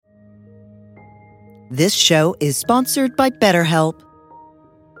This show is sponsored by BetterHelp.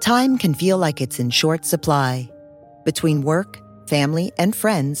 Time can feel like it's in short supply. Between work, family, and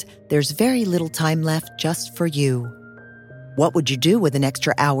friends, there's very little time left just for you. What would you do with an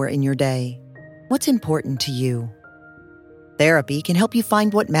extra hour in your day? What's important to you? Therapy can help you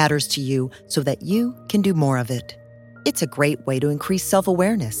find what matters to you so that you can do more of it. It's a great way to increase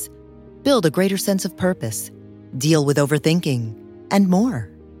self-awareness, build a greater sense of purpose, deal with overthinking, and more.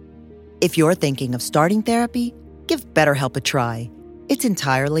 If you're thinking of starting therapy, give BetterHelp a try. It's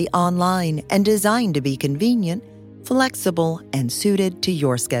entirely online and designed to be convenient, flexible, and suited to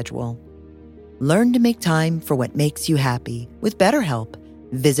your schedule. Learn to make time for what makes you happy with BetterHelp.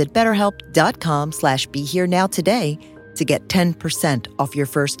 Visit BetterHelp.com/BeHereNow today to get 10% off your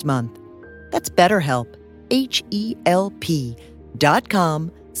first month. That's BetterHelp,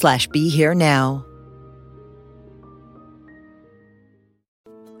 HELP.com/BeHereNow.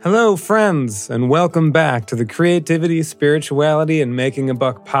 Hello, friends, and welcome back to the Creativity, Spirituality, and Making a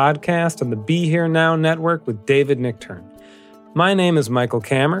Buck podcast on the Be Here Now network with David Nichtern. My name is Michael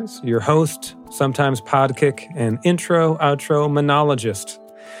Cammers, your host, sometimes podkick, and intro-outro monologist.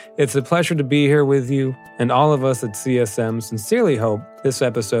 It's a pleasure to be here with you, and all of us at CSM sincerely hope this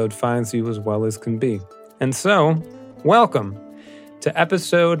episode finds you as well as can be. And so, welcome to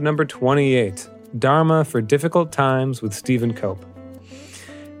episode number 28, Dharma for Difficult Times with Stephen Cope.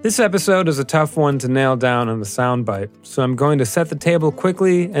 This episode is a tough one to nail down on a soundbite, so I'm going to set the table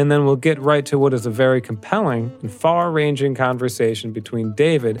quickly and then we'll get right to what is a very compelling and far-ranging conversation between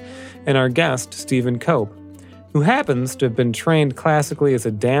David and our guest, Stephen Cope, who happens to have been trained classically as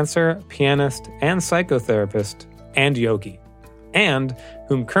a dancer, pianist, and psychotherapist, and yogi, and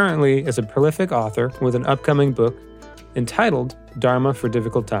whom currently is a prolific author with an upcoming book entitled Dharma for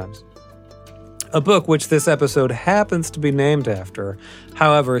Difficult Times. A book which this episode happens to be named after.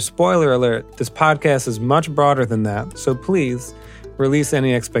 However, spoiler alert, this podcast is much broader than that, so please release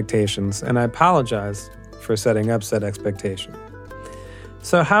any expectations, and I apologize for setting up said expectation.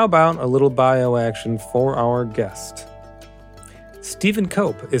 So how about a little bio action for our guest? Stephen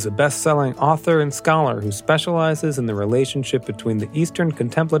Cope is a best-selling author and scholar who specializes in the relationship between the Eastern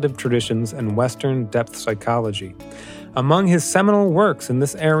contemplative traditions and Western depth psychology. Among his seminal works in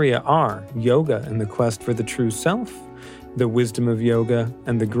this area are Yoga and the Quest for the True Self, The Wisdom of Yoga,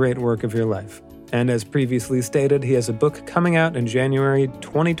 and The Great Work of Your Life. And as previously stated, he has a book coming out in January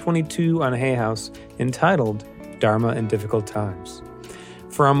 2022 on Hay House entitled Dharma in Difficult Times.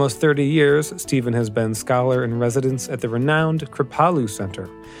 For almost 30 years, Stephen has been scholar in residence at the renowned Kripalu Center,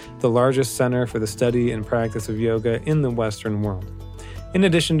 the largest center for the study and practice of yoga in the Western world. In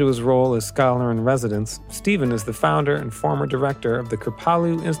addition to his role as scholar in residence, Stephen is the founder and former director of the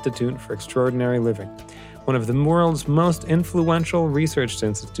Kripalu Institute for Extraordinary Living, one of the world's most influential research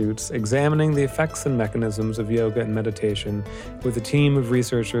institutes examining the effects and mechanisms of yoga and meditation with a team of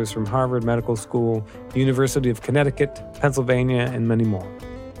researchers from Harvard Medical School, University of Connecticut, Pennsylvania, and many more.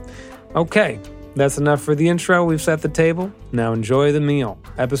 Okay, that's enough for the intro. We've set the table. Now enjoy the meal.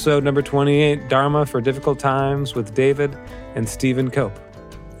 Episode number 28, Dharma for Difficult Times with David and Stephen Cope.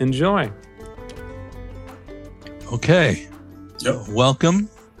 Enjoy. Okay. Yep. Welcome.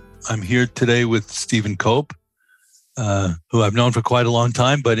 I'm here today with Stephen Cope, who I've known for quite a long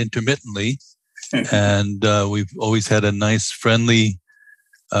time, but intermittently. And we've always had a nice, friendly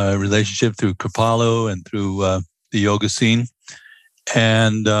relationship through Kripalu and through the yoga scene.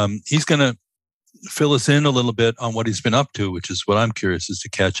 And he's going to fill us in a little bit on what he's been up to, which is what I'm curious is to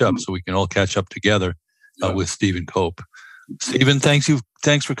catch up, so we can all catch up together with Stephen Cope. Stephen, thanks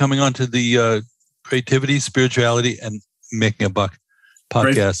for coming on to the Creativity, Spirituality, and Making a Buck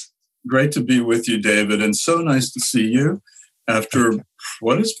podcast. Great to be with you, David, and so nice to see you after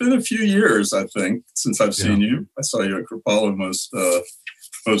what has been a few years, I think, since I've seen you. I saw you at Kripalu most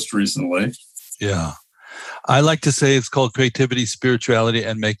recently. Yeah. I like to say it's called Creativity, Spirituality,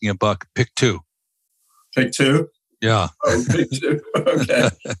 and Making a Buck. Pick two. Pick two? Yeah. Oh, pick two. Okay.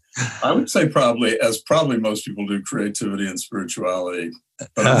 I would say probably most people do creativity and spirituality,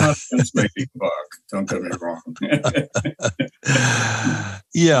 but I'm not against making a buck. Don't get me wrong.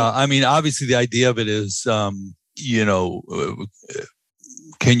 Yeah. I mean, obviously the idea of it is, can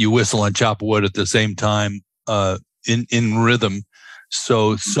you whistle and chop wood at the same time in rhythm?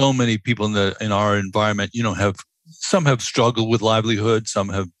 So many people in our environment, some have struggled with livelihood, some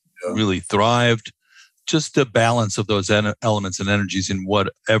have really thrived. Just the balance of those elements and energies in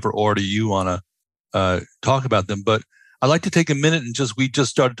whatever order you want to talk about them. But I'd like to take a minute and we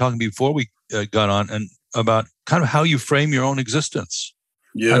just started talking before we got on and about kind of how you frame your own existence.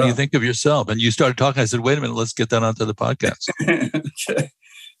 Yeah. How do you think of yourself? And you started talking. I said, wait a minute, let's get that onto the podcast. Okay.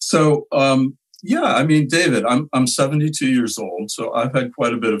 So Yeah, I mean, David, I'm 72 years old, so I've had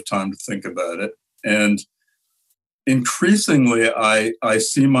quite a bit of time to think about it. And increasingly, I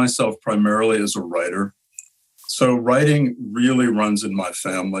see myself primarily as a writer. So writing really runs in my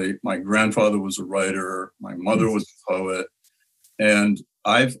family. My grandfather was a writer. My mother was a poet. And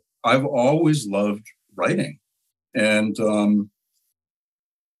I've always loved writing. And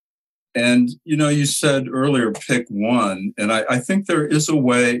you said earlier, pick one. And I think there is a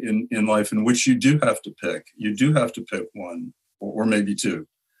way in life in which you do have to pick. You do have to pick one or maybe two.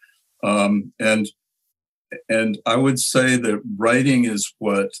 And I would say that writing is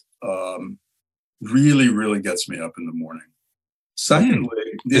what really, really gets me up in the morning. Secondly,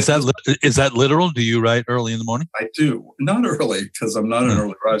 is that literal? Do you write early in the morning? I do. Not early, because I'm not an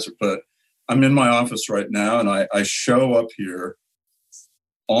early riser, but I'm in my office right now, and I show up here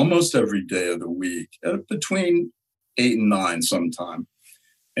almost every day of the week at between 8 and 9 sometime.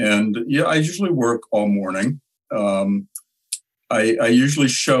 And yeah, I usually work all morning. I usually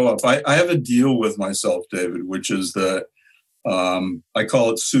show up. I have a deal with myself, David, which is that I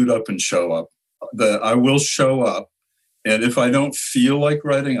call it suit up and show up. That I will show up, and if I don't feel like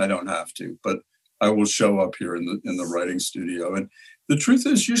writing, I don't have to, but I will show up here in the writing studio. And the truth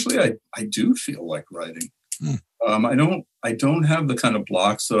is, usually I do feel like writing. I don't have the kind of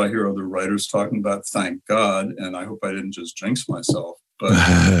blocks that I hear other writers talking about, thank God, and I hope I didn't just jinx myself. But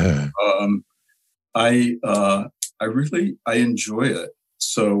I really enjoy it.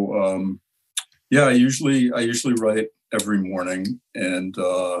 So yeah, I usually write every morning, and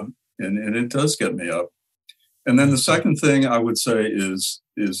it does get me up. And then the second thing I would say is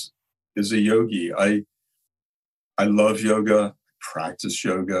a yogi. I love yoga, practice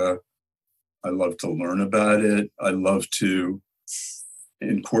yoga. I love to learn about it. I love to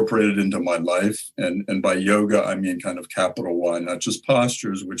incorporate it into my life. And by yoga, I mean kind of capital Y, not just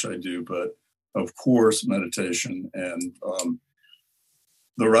postures, which I do, but of course, meditation and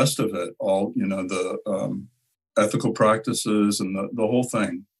the rest of it, all, the ethical practices and the whole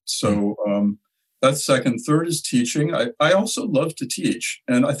thing. So that's second. Third is teaching. I also love to teach.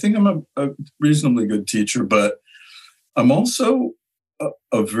 And I think I'm a reasonably good teacher, but I'm also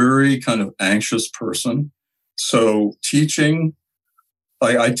a very kind of anxious person. So teaching,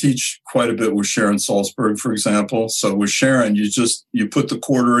 I teach quite a bit with Sharon Salzberg, for example. So with Sharon, you put the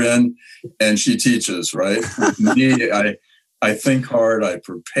quarter in and she teaches, right? With me, I think hard, I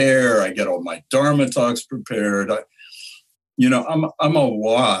prepare, I get all my Dharma talks prepared. I'm a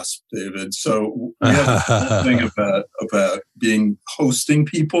wasp, David. So we have a thing about hosting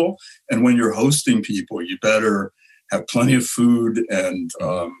people. And when you're hosting people, you better have plenty of food and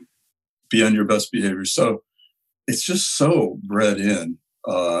be on your best behavior. So it's just so bred in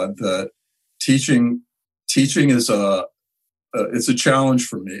that teaching is it's a challenge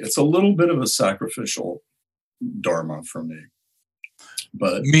for me. It's a little bit of a sacrificial Dharma for me.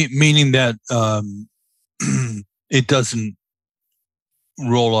 But meaning that it doesn't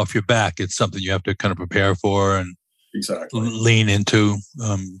roll off your back. It's something you have to kind of prepare for and exactly lean into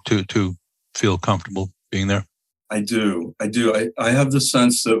to feel comfortable being there. I do. I have the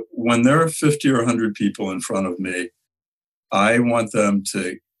sense that when there are 50 or 100 people in front of me, I want them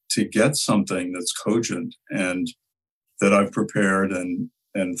to get something that's cogent and that I've prepared and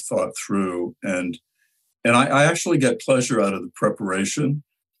thought through. And I actually get pleasure out of the preparation,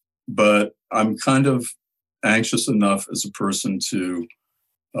 but I'm kind of anxious enough as a person to,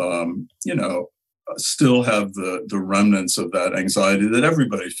 still have the remnants of that anxiety that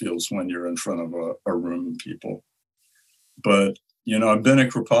everybody feels when you're in front of a room of people. But, I've been at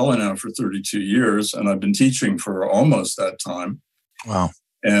Kripalu now for 32 years, and I've been teaching for almost that time. Wow.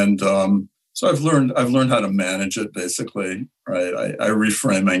 And so I've learned how to manage it, basically, right? I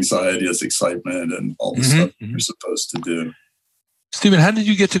reframe anxiety as excitement and all the stuff you're supposed to do. Stephen, how did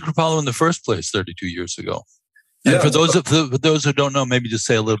you get to Kripalu in the first place 32 years ago? And for those who don't know, maybe just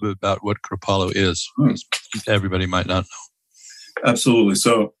say a little bit about what Kripalu is. Everybody might not know. Absolutely.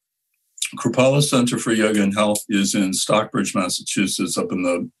 So Kripalu Center for Yoga and Health is in Stockbridge, Massachusetts, up in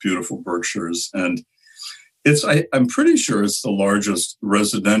the beautiful Berkshires. And I'm pretty sure it's the largest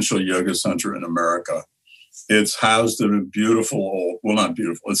residential yoga center in America. It's housed in a beautiful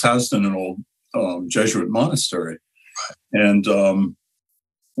it's housed in an old Jesuit monastery and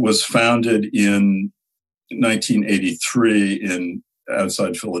was founded in 1983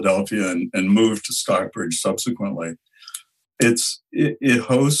 outside Philadelphia and moved to Stockbridge subsequently. It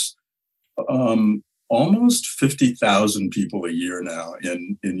hosts almost 50,000 people a year now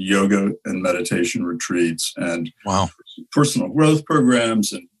in yoga and meditation retreats and personal growth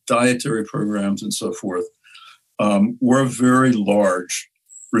programs and dietary programs and so forth. We're a very large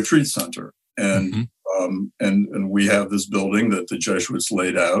retreat center. And and we have this building that the Jesuits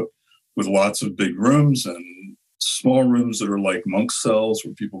laid out with lots of big rooms and small rooms that are like monk cells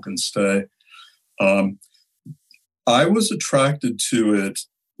where people can stay. I was attracted to it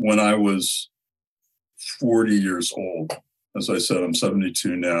when I was 40 years old. As I said, I'm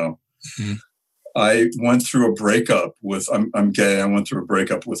 72 now. Mm-hmm. I went through a breakup with, I'm gay. I went through a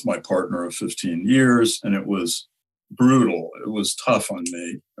breakup with my partner of 15 years, and it was brutal. It was tough on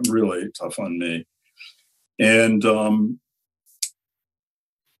me, really tough on me. And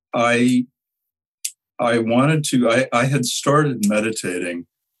I wanted to, I had started meditating.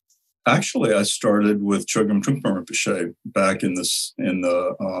 Actually, I started with Chogyam Trungpa Rinpoche back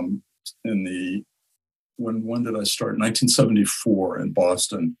when did I start? 1974 in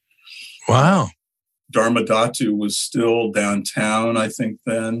Boston. Wow. Dharma Datu was still downtown, I think,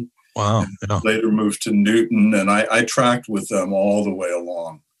 then. Wow. Yeah. Later moved to Newton, and I tracked with them all the way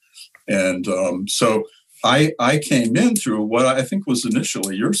along. And so I came in through what I think was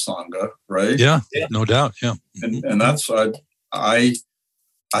initially your Sangha, right? Yeah, no doubt, yeah. And that's, I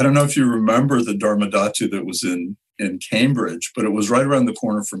don't know if you remember the Dharma Datu that was in Cambridge, but it was right around the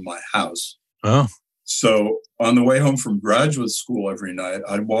corner from my house. Oh. So on the way home from graduate school every night,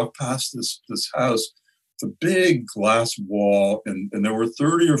 I'd walk past this house, the big glass wall, and there were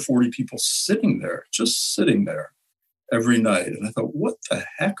 30 or 40 people sitting there, just sitting there every night. And I thought, what the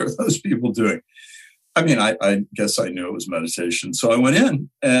heck are those people doing? I mean, I guess I knew it was meditation. So I went in,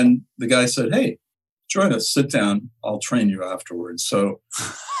 and the guy said, hey, join us, sit down, I'll train you afterwards. So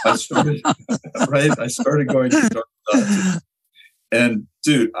I started, right? I started going to Dharma Datu. And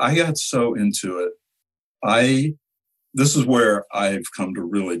dude, I got so into it. This is where I've come to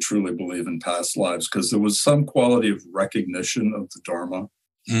really, truly believe in past lives, because there was some quality of recognition of the Dharma.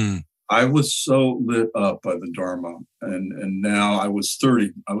 Mm. I was so lit up by the Dharma, and now I was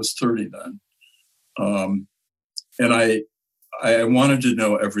 30. I was 30 then. And I wanted to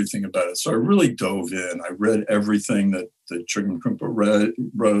know everything about it. So I really dove in. I read everything that Chogyam Trungpa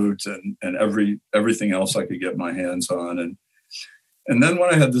wrote and everything else I could get my hands on. And then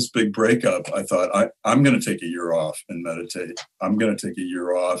when I had this big breakup, I thought, I'm going to take a year off and meditate. I'm going to take a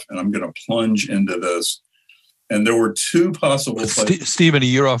year off, and I'm going to plunge into this. And there were two possible places. Stephen, a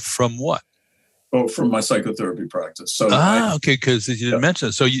year off from what? Oh, from my psychotherapy practice. So okay, because you didn't mention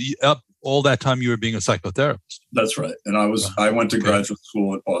it. So you up all that time you were being a psychotherapist. That's right. And I went to graduate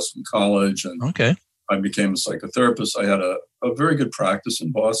school at Boston College, and I became a psychotherapist. I had a very good practice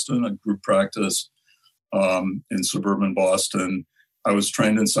in Boston, a group practice in suburban Boston. I was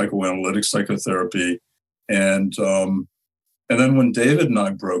trained in psychoanalytic psychotherapy. And then when David and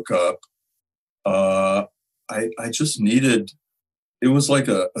I broke up, I just needed, it was like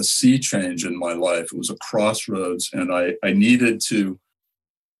a sea change in my life. It was a crossroads, and I needed to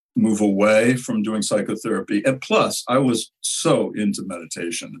move away from doing psychotherapy. And plus, I was so into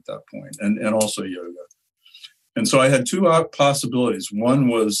meditation at that point, and also yoga. And so I had two possibilities. One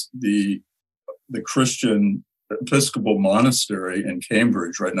was the Christian Episcopal monastery in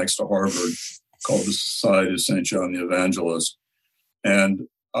Cambridge, right next to Harvard, called the Society of St. John the Evangelist. And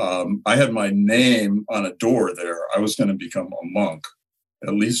I had my name on a door there. I was going to become a monk,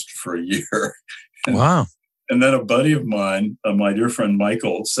 at least for a year. Wow. And then a buddy of mine, my dear friend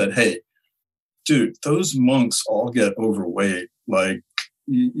Michael, said, hey, dude, those monks all get overweight. Like,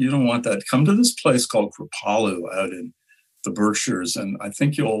 you don't want that. Come to this place called Kripalu out in the Berkshires, and I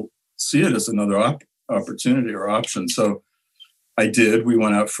think you'll see it as another opportunity or option. So I did. We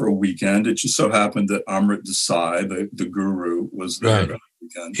went out for a weekend. It just so happened that Amrit Desai, the guru, was there that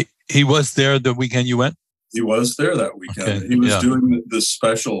weekend. He was there the weekend you went? He was there that weekend. Okay. He was doing this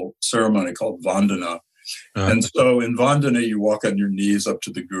special ceremony called Vandana. And so in Vandana, you walk on your knees up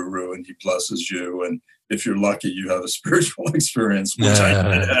to the guru, and he blesses you. And if you're lucky, you have a spiritual experience, which I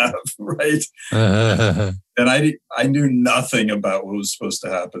did have, right? And I knew nothing about what was supposed to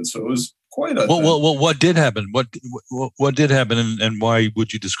happen. So it was quite a thing. Well, what did happen? What did happen, and why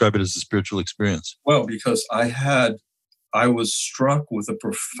would you describe it as a spiritual experience? Well, because I was struck with a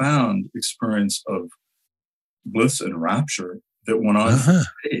profound experience of bliss and rapture that went on for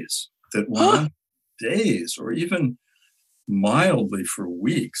days, days, or even mildly for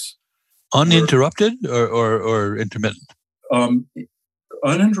weeks. Uninterrupted or intermittent?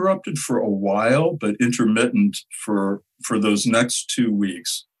 Uninterrupted for a while, but intermittent for those next 2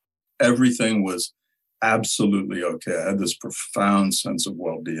 weeks. Everything was absolutely okay. I had this profound sense of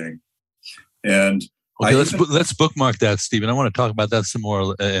well-being. And let's bookmark that, Stephen. I want to talk about that some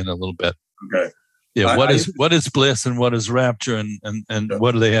more in a little bit. Okay. Yeah. What is bliss and what is rapture, and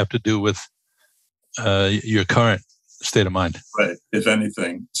what do they have to do with your current state of mind. Right, if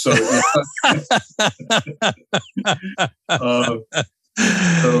anything. So,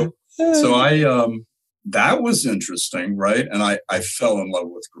 so I that was interesting, right? And I fell in love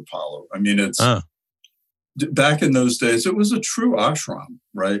with Kripalu. I mean, it's back in those days, it was a true ashram,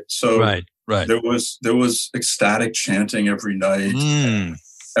 right? So right. there was ecstatic chanting every night.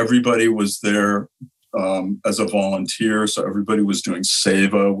 Everybody was there as a volunteer, so everybody was doing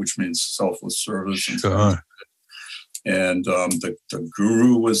seva, which means selfless service. And the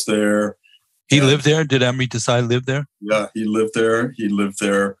guru was there. He lived there? Did Amrita Desai live there? Yeah, he lived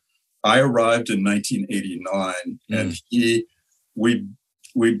there. I arrived in 1989, and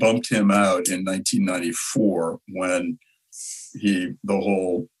we bumped him out in 1994 when the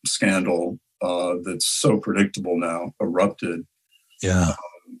whole scandal that's so predictable now erupted. Yeah,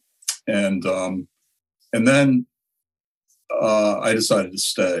 and then I decided to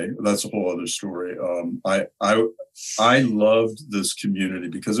stay. That's a whole other story. I loved this community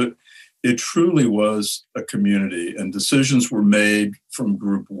because it truly was a community, and decisions were made from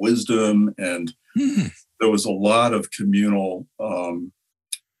group wisdom, and there was a lot of communal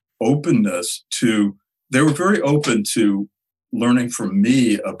openness to. They were very open to learning from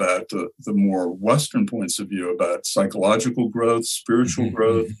me about the more Western points of view about psychological growth, spiritual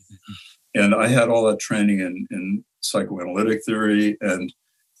growth, and I had all that training in psychoanalytic theory, and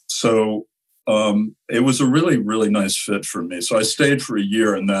so. It was a really, really nice fit for me. So I stayed for a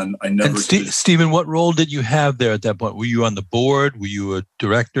year, and then I never. And Stephen, what role did you have there at that point? Were you on the board? Were you a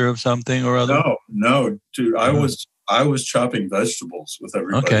director of something or other? No, dude. I was chopping vegetables with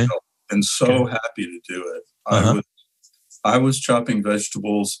everybody else, and so happy to do it. I was chopping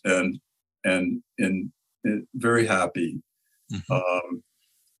vegetables and very happy.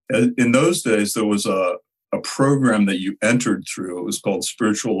 In those days, there was a program that you entered through. It was called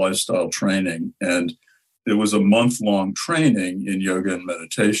Spiritual Lifestyle Training. And it was a month-long training in yoga and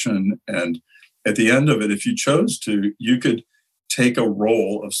meditation. And at the end of it, if you chose to, you could take a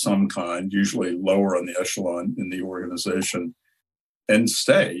role of some kind, usually lower on the echelon in the organization, and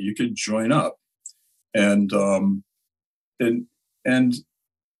stay. You could join up. And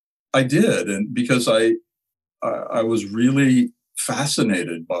I did. And because I was really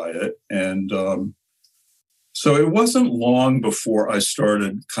fascinated by it. And so it wasn't long before I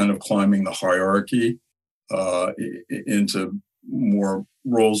started kind of climbing the hierarchy into more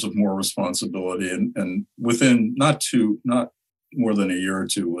roles of more responsibility, and within not more than a year or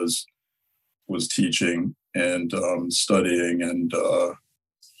two was teaching and studying, and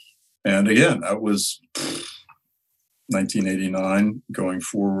again that was 1989 going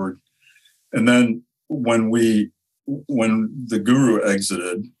forward, and then when the guru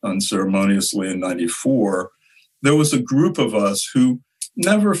exited unceremoniously in 94. There was a group of us who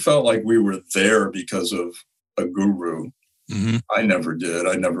never felt like we were there because of a guru. I never did.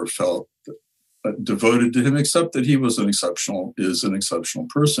 I never felt devoted to him, except that he was an exceptional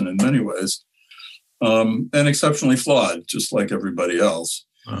person in many ways, and exceptionally flawed, just like everybody else.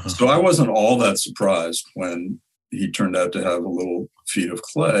 So I wasn't all that surprised when he turned out to have a little feet of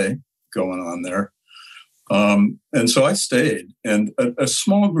clay going on there. And so I stayed, and a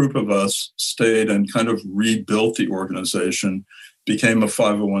small group of us stayed and kind of rebuilt the organization, became a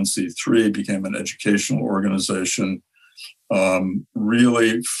 501c3, became an educational organization,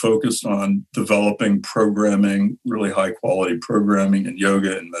 really focused on developing programming, really high quality programming in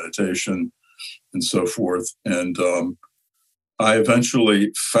yoga and meditation and so forth. And I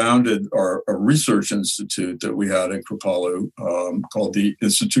eventually founded a research institute that we had in Kripalu called the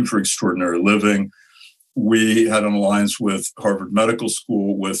Institute for Extraordinary Living. We had an alliance with Harvard Medical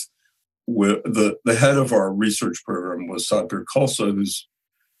School. With the head of our research program was Satbir Khalsa, who's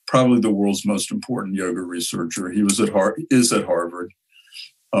probably the world's most important yoga researcher. He is at Harvard.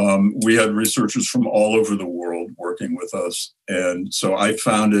 We had researchers from all over the world working with us, and so I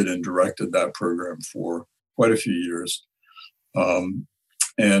founded and directed that program for quite a few years,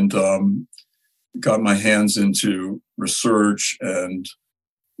 and got my hands into research. And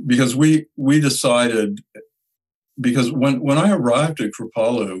because we decided, because when I arrived at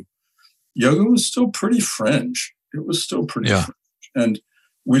Kripalu, yoga was still pretty fringe. It was still pretty fringe. And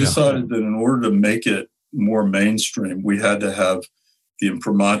we decided that in order to make it more mainstream, we had to have the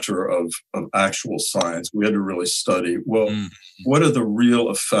imprimatur of actual science. We had to really study, what are the real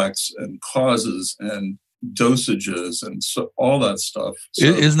effects and causes and dosages and so all that stuff. So,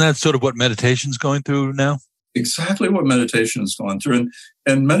 isn't that sort of what meditation's going through now? Exactly what meditation has gone through.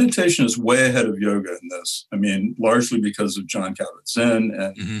 And meditation is way ahead of yoga in this. I mean, largely because of Jon Kabat-Zinn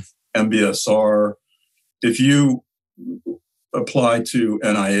and MBSR. If you apply to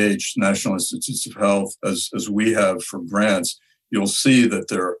NIH, National Institutes of Health, as we have for grants, you'll see that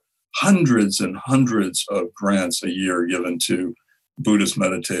there are hundreds and hundreds of grants a year given to Buddhist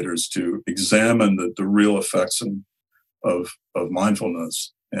meditators to examine the real effects of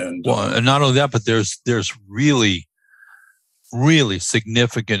mindfulness. And not only that, but there's really, really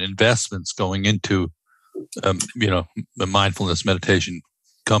significant investments going into the mindfulness meditation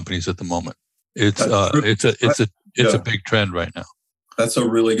companies at the moment. It's a big trend right now. That's a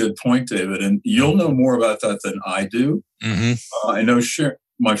really good point, David. And you'll know more about that than I do. Mm-hmm. I know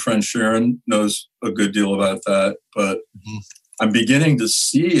my friend Sharon knows a good deal about that, but I'm beginning to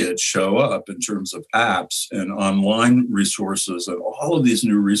see it show up in terms of apps and online resources and all of these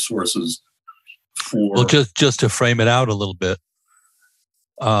new resources for... Well, just to frame it out a little bit,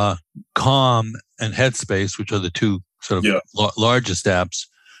 Calm and Headspace, which are the two sort of largest apps,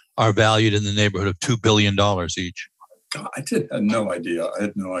 are valued in the neighborhood of $2 billion each. God, I had no idea.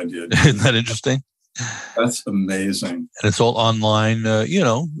 Isn't that interesting? That's amazing. And it's all online,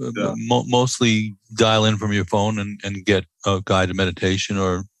 mostly dial in from your phone and get a guided meditation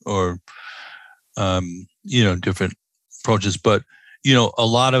or different approaches. But, a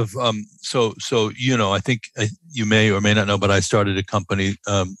lot of, I think you may or may not know, but I started a company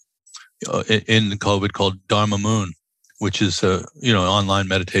in COVID called Dharma Moon, which is online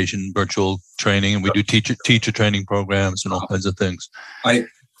meditation, virtual training, and we do teacher training programs and all kinds of things.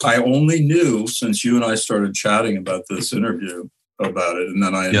 I only knew since you and I started chatting about this interview about it, and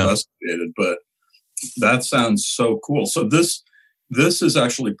then I investigated. But that sounds so cool. So this is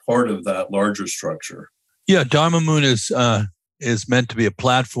actually part of that larger structure. Yeah, Dharma Moon is meant to be a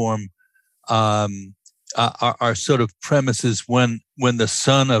platform. Our sort of premise is when the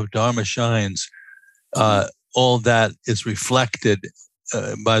sun of Dharma shines. All that is reflected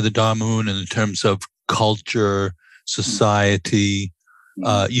by the Dharma Moon in terms of culture, society,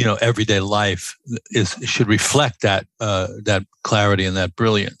 everyday life should reflect that clarity and that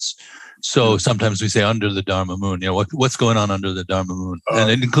brilliance. So sometimes we say under the Dharma Moon, what's going on under the Dharma Moon, and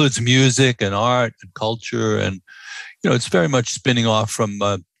it includes music and art and culture, and it's very much spinning off from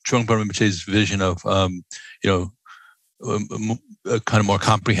Trungpa Rinpoche's vision of a kind of more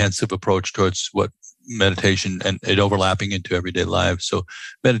comprehensive approach towards what meditation and it overlapping into everyday lives. So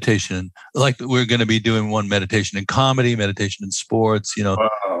meditation, like we're going to be doing one meditation in comedy, meditation in sports,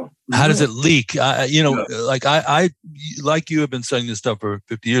 Wow. How does it leak? Like I like you have been studying this stuff for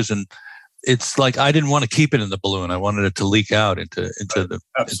 50 years, and it's like, I didn't want to keep it in the balloon. I wanted it to leak out into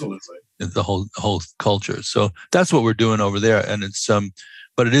the whole culture. So that's what we're doing over there. And it's,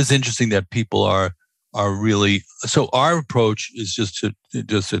 but it is interesting that people are really, so our approach is just to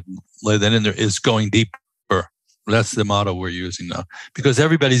lay that in there, is going deeper. That's the motto we're using now, because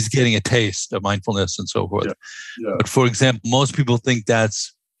everybody's getting a taste of mindfulness and so forth. Yeah. But for example, most people think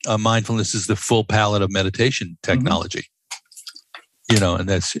that's mindfulness is the full palette of meditation technology, and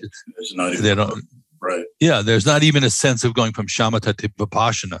that's, they don't, right. Yeah. There's not even a sense of going from shamatha to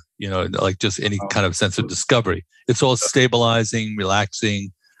vipassana, like just any kind of sense of discovery. It's all stabilizing,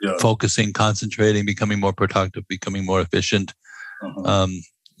 relaxing, focusing, concentrating, becoming more productive, becoming more efficient.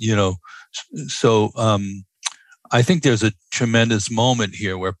 I think there's a tremendous moment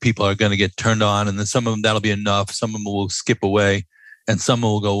here where people are going to get turned on, and then some of them, that'll be enough. Some of them will skip away, and some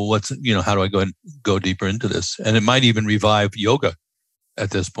will go, well, how do I go deeper into this? And it might even revive yoga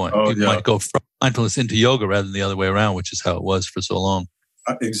at this point. People might go from mindfulness into yoga rather than the other way around, which is how it was for so long.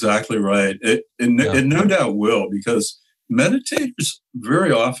 Exactly right. It no doubt will, because meditators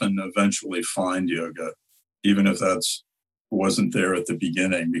very often eventually find yoga, even if wasn't there at the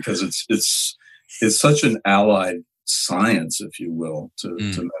beginning, because it's such an allied science, if you will, to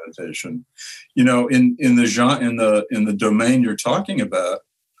meditation. In the domain you're talking about,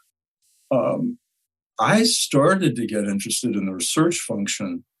 I started to get interested in the research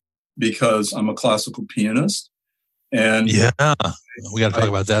function because I'm a classical pianist, and we got to talk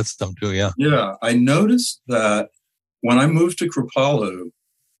about that stuff too. Yeah, I noticed that when I moved to Kripalu,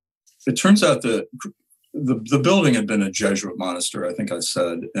 it turns out that the building had been a Jesuit monastery, I think I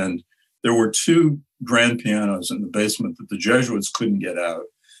said, and there were two grand pianos in the basement that the Jesuits couldn't get out.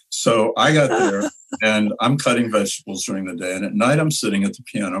 So I got there, and I'm cutting vegetables during the day, and at night I'm sitting at the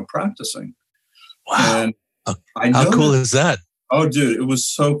piano practicing. Wow. And how cool is that? Oh, dude, it was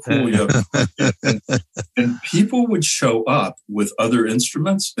so cool. And people would show up with other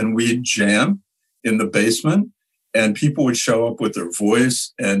instruments, and we'd jam in the basement, and people would show up with their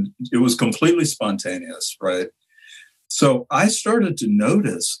voice, and it was completely spontaneous, right? So I started to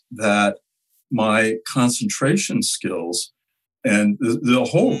notice that my concentration skills and the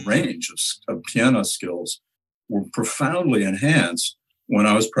whole range of piano skills were profoundly enhanced when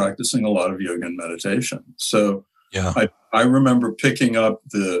I was practicing a lot of yoga and meditation. So I remember picking up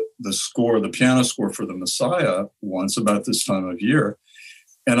the piano score for the Messiah once about this time of year.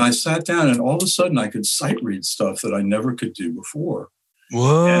 And I sat down and all of a sudden I could sight read stuff that I never could do before.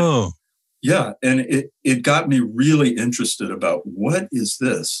 Whoa. And it got me really interested about what is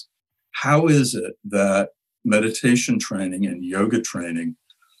this? How is it that meditation training and yoga training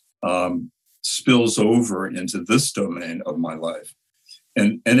spills over into this domain of my life?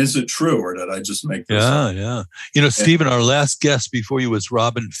 And is it true, or did I just make this up? Yeah. You know, Stephen, our last guest before you was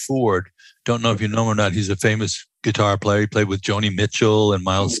Robin Ford. Don't know if you know him or not. He's a famous guitar player. He played with Joni Mitchell and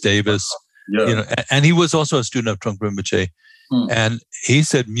Miles Davis. Yeah. You know, and he was also a student of Trungpa Rinpoche. And he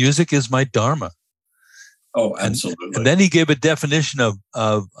said, music is my Dharma. Oh, absolutely. And then he gave a definition of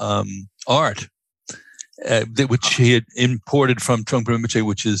art, which he had imported from Trungpa Rinpoche,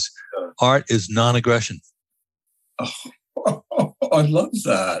 which is art is non-aggression. Oh, I love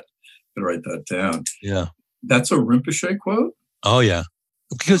that. I'll write that down. Yeah. That's a Rinpoche quote? Oh, yeah.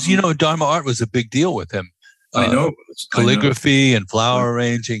 Because, you know, Dharma art was a big deal with him. I know. Calligraphy and flower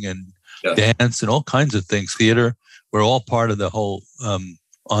arranging and dance and all kinds of things. Theater were all part of the whole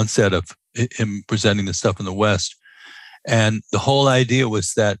onset of him presenting the stuff in the West. And the whole idea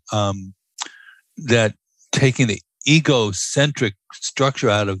was that that taking the egocentric structure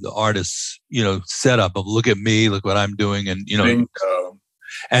out of the artist's, you know, setup of look at me, look what I'm doing, and, you know,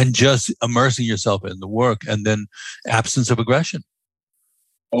 and just immersing yourself in the work, and then absence of aggression.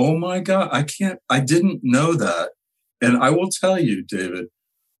 Oh my God. I didn't know that. And I will tell you, David,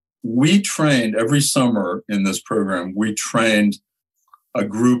 we trained every summer in this program, we trained a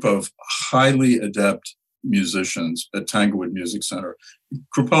group of highly adept musicians at Tanglewood Music Center.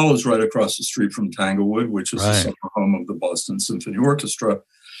 Krupala is right across the street from Tanglewood, which is the summer home of the Boston Symphony Orchestra.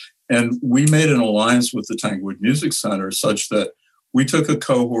 And we made an alliance with the Tanglewood Music Center such that we took a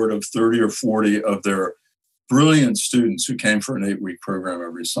cohort of 30 or 40 of their brilliant students who came for an 8-week program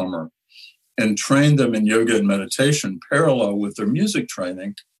every summer and trained them in yoga and meditation parallel with their music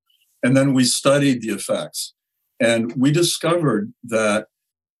training. And then we studied the effects. And we discovered that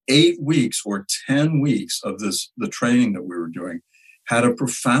 8 weeks or 10 weeks of the training that we were doing had a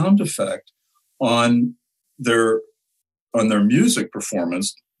profound effect on their music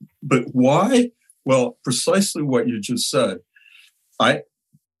performance. But why? Well, precisely what you just said. I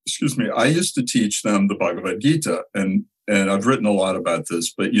used to teach them the Bhagavad Gita, and I've written a lot about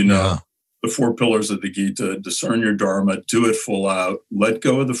this, but you know, the 4 pillars of the Gita: discern your Dharma, do it full out, let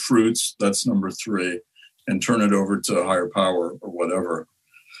go of the fruits, that's number 3, and turn it over to a higher power or whatever.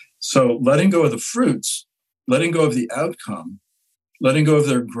 So letting go of the fruits, letting go of the outcome, letting go of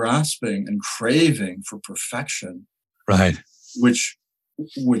their grasping and craving for perfection, right? Which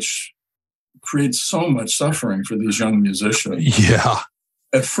creates so much suffering for these young musicians. Yeah.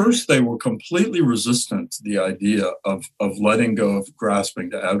 At first, they were completely resistant to the idea of letting go of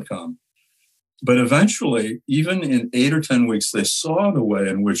grasping to outcome. But eventually, even in 8 or 10 weeks, they saw the way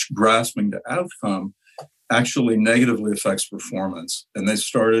in which grasping to outcome actually negatively affects performance. And they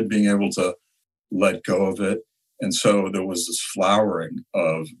started being able to let go of it. And so there was this flowering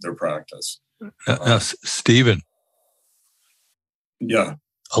of their practice. Now, Stephen. Yeah.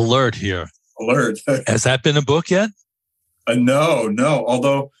 Alert here. Alert. Has that been a book yet? No.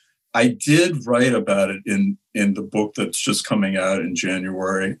 Although I did write about it in the book that's just coming out in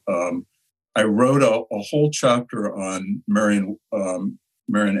January. I wrote a whole chapter on Marian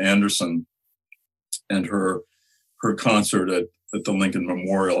Anderson and her concert at the Lincoln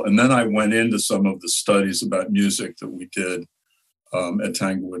Memorial. And then I went into some of the studies about music that we did at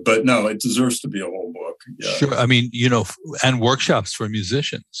Tanglewood. But no, it deserves to be a whole book. Yeah. Sure. I mean, you know, and workshops for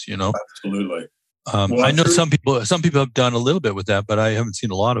musicians, you know. Absolutely. Well, I know some people have done a little bit with that, but I haven't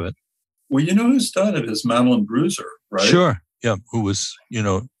seen a lot of it. Well, you know who's done it is Madeline Bruiser, right? Sure. Yeah. Who was, you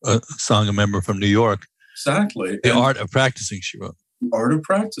know, a Sangha member from New York. Exactly. The Art of Practicing, she wrote. Art of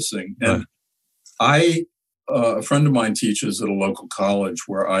Practicing. And a friend of mine teaches at a local college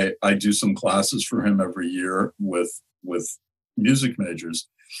where I do some classes for him every year with music majors.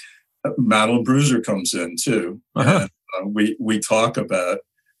 Madeline Bruiser comes in too. Uh-huh. And we talk about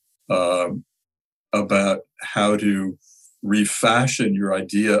how to refashion your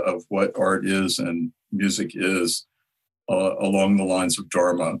idea of what art is and music is along the lines of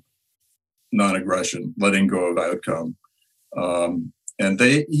Dharma, non-aggression, letting go of outcome. And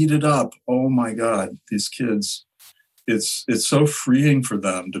they eat it up. Oh my God, these kids, it's so freeing for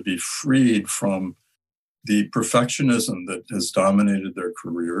them to be freed from the perfectionism that has dominated their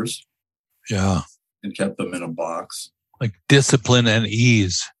careers. Yeah. And kept them in a box. Like discipline and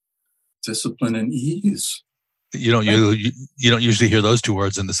ease. Discipline and ease. You don't usually hear those two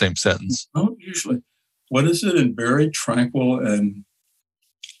words in the same sentence. Don't usually. What is it in very tranquil and?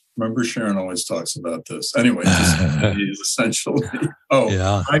 Remember, Sharon always talks about this. Anyway, is essentially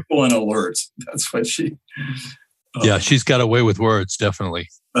tranquil and alert. That's what she. She's got a way with words, definitely.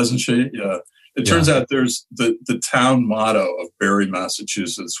 Doesn't she? Yeah. It turns out there's the town motto of Barre,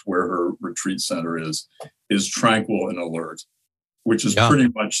 Massachusetts, where her retreat center is tranquil and alert, which is pretty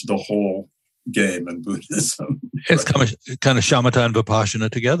much the whole game in Buddhism. It's kind of shamatha and vipassana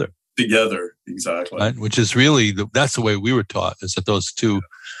together. Together, exactly. Right? Which is really, that's the way we were taught, is that those two,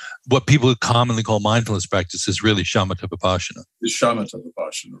 what people commonly call mindfulness practice, is really shamatha vipassana. It's shamatha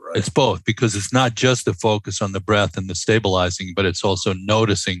vipassana, right? It's both, because it's not just the focus on the breath and the stabilizing, but it's also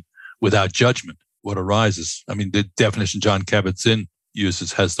noticing without judgment what arises. I mean, the definition John Kabat-Zinn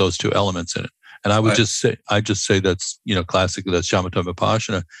uses has those two elements in it. And I would just say that's, classically that's shamatha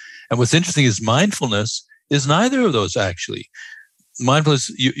vipassana. And what's interesting is mindfulness is neither of those, actually. Mindfulness,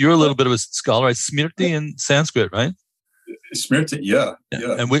 you're a little bit of a scholar, right? Smriti in Sanskrit, right? Smriti, yeah.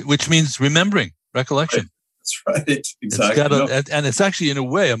 And which means remembering, recollection. Right. That's right, exactly. And it's actually, in a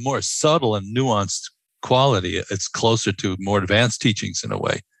way, a more subtle and nuanced quality. It's closer to more advanced teachings in a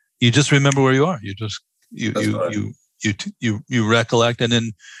way. You just remember where you are. You recollect, and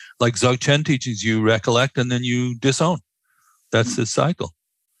then, like Dzogchen teachings, you recollect and then you disown. That's the cycle.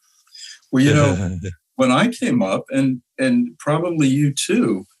 Well, when I came up, and probably you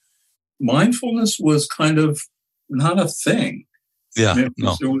too, mindfulness was kind of not a thing. Yeah, it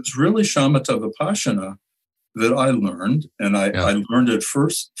was really shamatha vipassana that I learned, and I learned it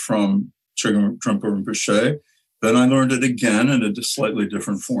first from Trungpa Rinpoche. Then I learned it again in a slightly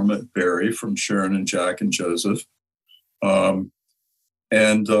different form at Barre from Sharon and Jack and Joseph. And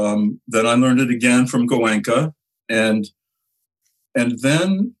then I learned it again from Goenka. And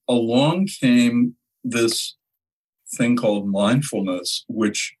then along came this thing called mindfulness,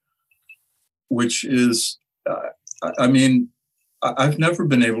 which is, I've never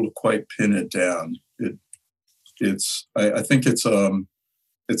been able to quite pin it down. I think it's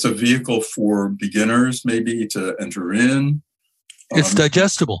a vehicle for beginners, maybe, to enter in. It's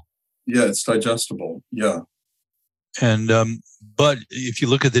digestible. Yeah, it's digestible. Yeah. And but if you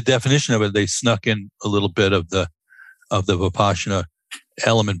look at the definition of it, they snuck in a little bit of the vipassana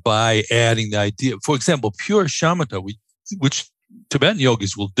element by adding the idea. For example, pure shamatha, which Tibetan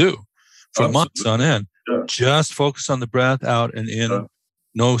yogis will do for months on end. Yeah. Just focus on the breath out and in. Yeah.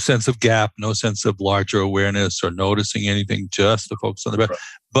 No sense of gap, no sense of larger awareness or noticing anything, just to focus on the breath. Right.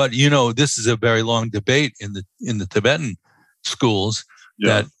 But, this is a very long debate in the Tibetan schools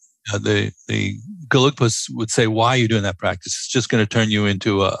that the Gelugpas would say, why are you doing that practice? It's just going to turn you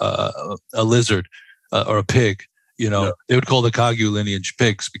into a lizard or a pig. They would call the Kagyu lineage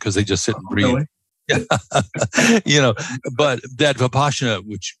pigs because they just sit and breathe. Really? But that vipassana,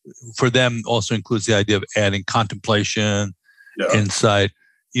 which for them also includes the idea of adding contemplation, insight,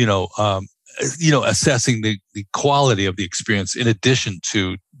 assessing the quality of the experience in addition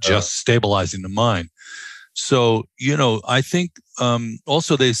to just stabilizing the mind. So, I think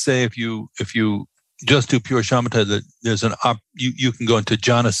also they say if you just do pure shamatha, that there's you can go into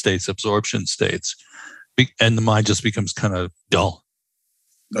jhana states, absorption states, and the mind just becomes kind of dull.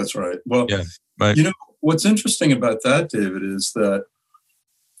 That's right. Well, right. What's interesting about that, David, is that,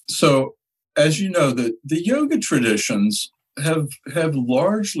 so as you know, the yoga traditions have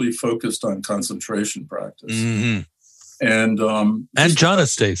largely focused on concentration practice. Mm-hmm. And jhana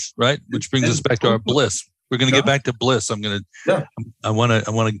states, right? Which brings us back to our bliss. We're going to get back to bliss. I want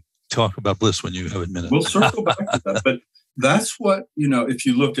to talk about bliss when you have a minute. We'll circle back to that. But that's what, if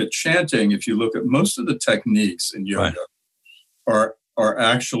you look at chanting, if you look at most of the techniques in yoga are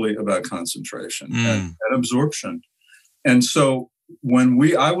actually about concentration and absorption. And so when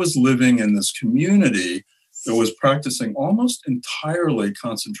I was living in this community that was practicing almost entirely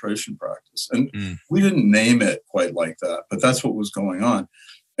concentration practice. And we didn't name it quite like that, but that's what was going on.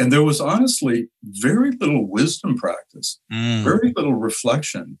 And there was honestly very little wisdom practice, very little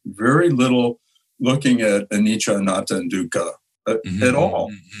reflection, very little looking at anicca, anatta, and dukkha at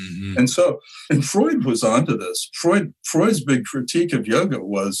all. Mm-hmm. And Freud was onto this. Freud's big critique of yoga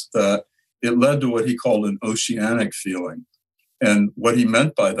was that it led to what he called an oceanic feeling. And what he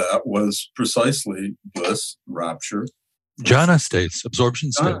meant by that was precisely bliss, rapture. Jhana states,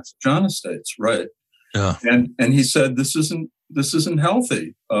 absorption states. Jhana states, right. Yeah. And he said, this isn't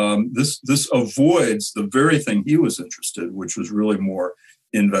healthy. This avoids the very thing he was interested in, which was really more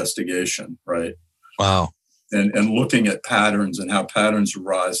investigation, right? Wow. And looking at patterns and how patterns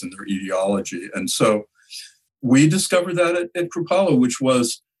arise in their etiology. And so we discovered that at Kripalu, which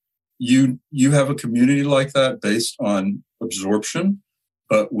was, you have a community like that based on absorption,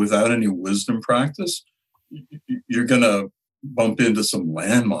 but without any wisdom practice, you're going to bump into some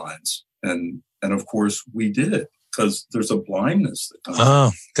landmines. And of course we did, because there's a blindness that comes.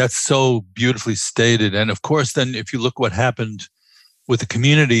 Oh, that's so beautifully stated. And of course, then if you look what happened with the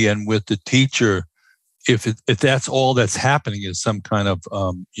community and with the teacher, if that's all that's happening is some kind of,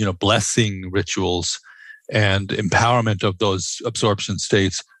 blessing rituals and empowerment of those absorption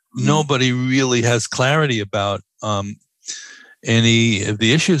states, nobody really has clarity about any of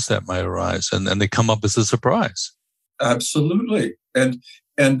the issues that might arise, and they come up as a surprise. Absolutely. And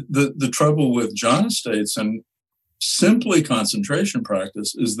the trouble with jhana states and simply concentration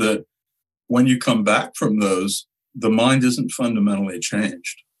practice is that when you come back from those, the mind isn't fundamentally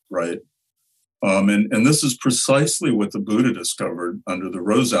changed, right? And this is precisely what the Buddha discovered under the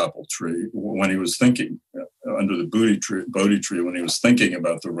rose apple tree when he was thinking, under the Bodhi tree when he was thinking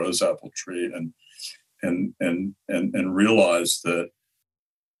about the rose apple tree, and realized that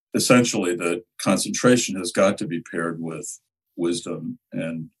essentially that concentration has got to be paired with wisdom.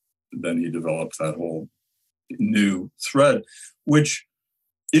 And then he developed that whole new thread, which,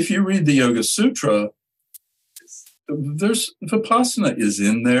 if you read the Yoga Sutra, there's Vipassana is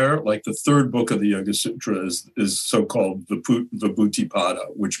in there. Like the third book of the Yoga Sutra is so-called Vibhuti-pada,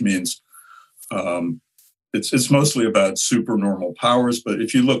 which means it's mostly about supernormal powers. But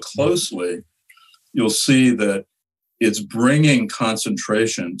if you look closely, you'll see that it's bringing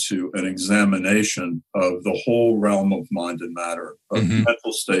concentration to an examination of the whole realm of mind and matter, of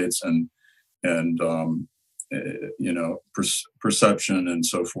mental states and perception and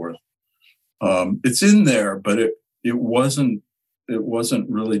so forth. It's in there, but it wasn't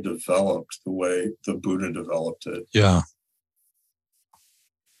really developed the way the Buddha developed it. Yeah.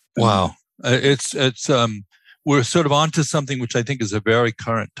 Wow. It's we're sort of onto something which I think is a very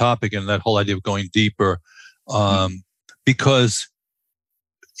current topic, and that whole idea of going deeper, because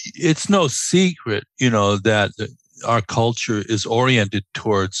it's no secret, that our culture is oriented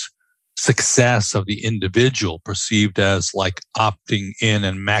towards success of the individual, perceived as like opting in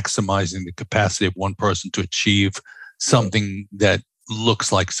and maximizing the capacity of one person to achieve something that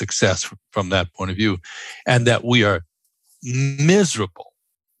looks like success from that point of view, and that we are miserable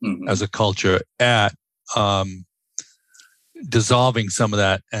as a culture at dissolving some of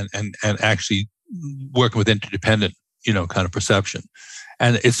that and actually working with interdependent, kind of perception.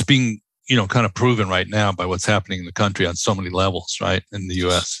 And it's being, kind of proven right now by what's happening in the country on so many levels, right? In the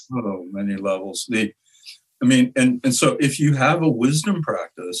U.S. So many levels. And so if you have a wisdom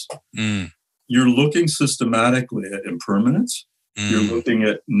practice, you're looking systematically at impermanence, you're looking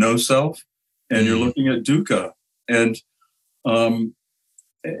at no self, and you're looking at dukkha. And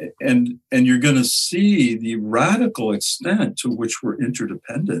you're going to see the radical extent to which we're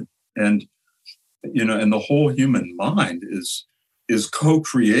interdependent. And, and the whole human mind is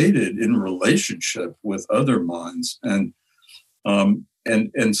co-created in relationship with other minds. And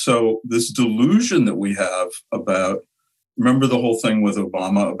so this delusion that we have about, remember the whole thing with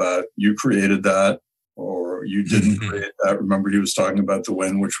Obama about you created that or you didn't create that. Remember he was talking about the way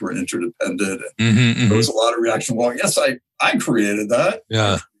in which we're interdependent. There was a lot of reaction. Well, yes, I created that.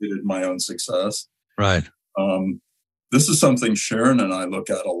 Yeah. I created my own success. Right. This is something Sharon and I look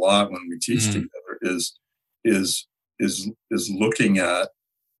at a lot when we teach together is looking at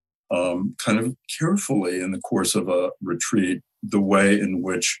kind of carefully in the course of a retreat, the way in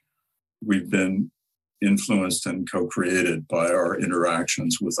which we've been influenced and co-created by our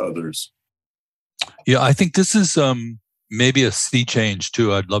interactions with others. Yeah, I think this is maybe a sea change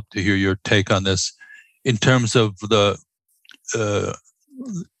too. I'd love to hear your take on this in terms of the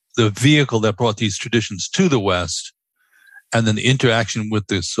vehicle that brought these traditions to the West, and then the interaction with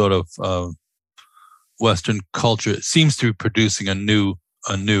this sort of Western culture. It seems to be producing a new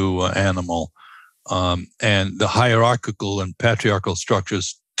animal, and the hierarchical and patriarchal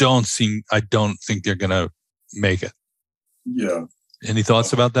structures I don't think they're going to make it. Yeah. Any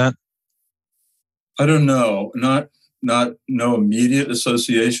thoughts about that? I don't know. No immediate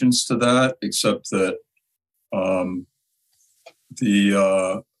associations to that, except that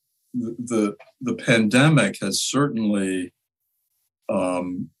the pandemic has certainly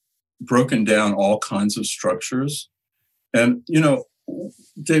broken down all kinds of structures. And,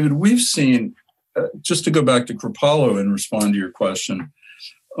 David, we've seen, just to go back to Kripalu and respond to your question,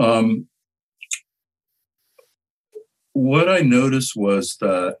 what I noticed was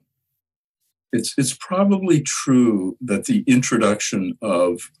that it's probably true that the introduction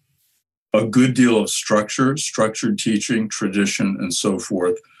of a good deal of structured teaching, tradition, and so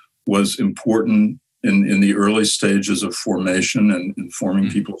forth was important in the early stages of formation and forming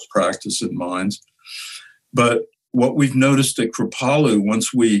people's practice and minds. But what we've noticed at Kripalu,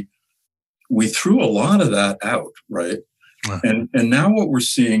 once we threw a lot of that out, right? And now what we're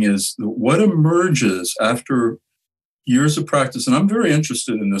seeing is what emerges after years of practice. And I'm very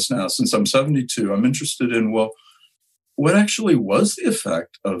interested in this now. Since I'm 72, I'm interested in, well, what actually was the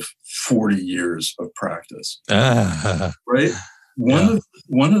effect of 40 years of practice? Right?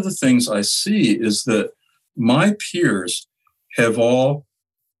 One of the things I see is that my peers have all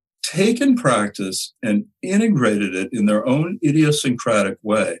taken practice and integrated it in their own idiosyncratic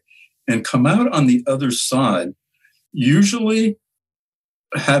way and come out on the other side, usually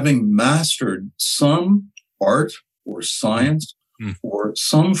having mastered some art or science or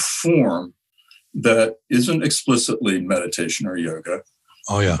some form that isn't explicitly meditation or yoga.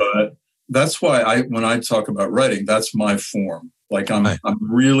 Oh, yeah. But that's why when I talk about writing, that's my form. Like I'm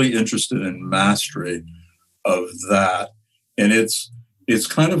really interested in mastery of that. And it's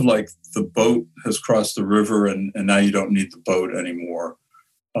kind of like the boat has crossed the river and now you don't need the boat anymore.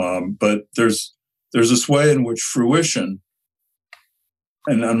 But there's this way in which fruition,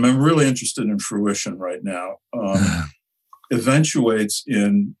 and I'm really interested in fruition right now, eventuates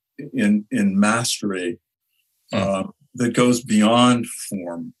in mastery that goes beyond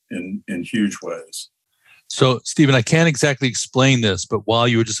form in huge ways. So, Stephen, I can't exactly explain this, but while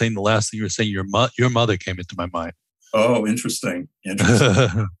you were just saying the last thing you were saying, your mother came into my mind. Oh, interesting.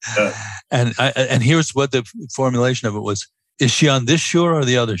 Yeah. And here's what the formulation of it was: is she on this shore or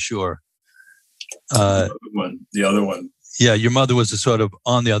the other shore? The other one. Yeah, your mother was a sort of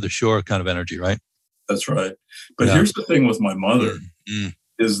on the other shore kind of energy, right? That's right. But here's the thing with my mother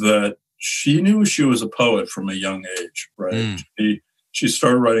is that she knew she was a poet from a young age, right? She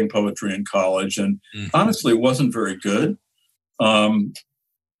started writing poetry in college, and honestly, it wasn't very good.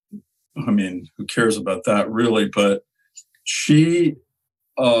 I mean, who cares about that, really? But she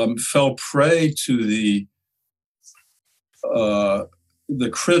fell prey to the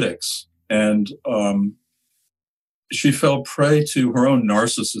critics, and she fell prey to her own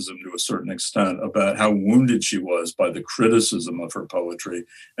narcissism to a certain extent about how wounded she was by the criticism of her poetry,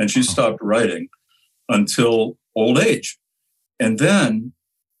 and she stopped writing until old age. And then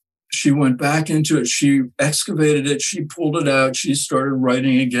she went back into it. She excavated it. She pulled it out. She started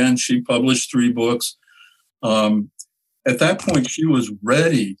writing again. She published 3 books. At that point, she was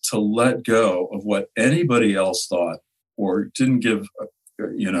ready to let go of what anybody else thought, or didn't give,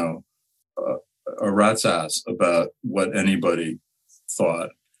 a rat's ass about what anybody thought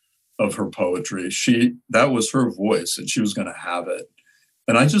of her poetry. That was her voice, and she was going to have it.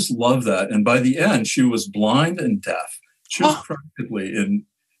 And I just love that. And by the end, she was blind and deaf. She was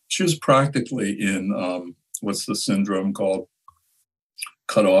practically in what's the syndrome called?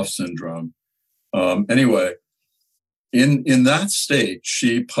 Cut-off syndrome. Anyway, in that state,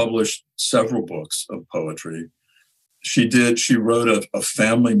 she published several books of poetry. She wrote a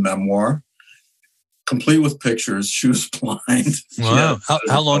family memoir, complete with pictures. She was blind. Wow. How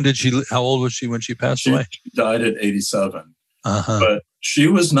old was she when she passed away? She died at 87. But she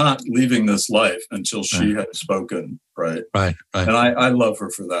was not leaving this life until she had spoken, right? Right. And I love her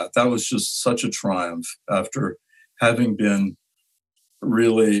for that. That was just such a triumph after having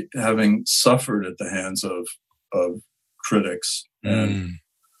suffered at the hands of critics and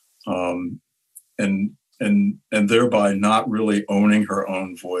thereby not really owning her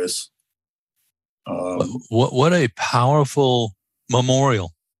own voice. What a powerful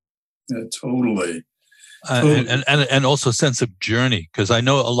memorial. Yeah, totally. And also a sense of journey, because I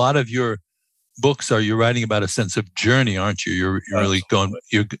know a lot of your books you're writing about a sense of journey, aren't you? You're really going.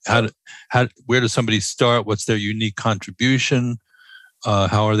 Where does somebody start? What's their unique contribution?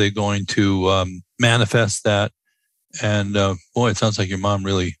 How are they going to manifest that? And boy, it sounds like your mom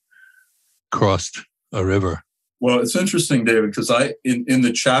really crossed a river. Well, it's interesting, David, because in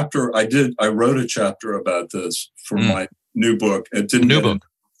the chapter I wrote a chapter about this for my new book. It didn't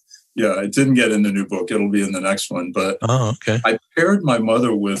get in the new book. It'll be in the next one. But I paired my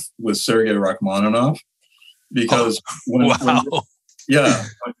mother with Sergei Rachmaninoff because when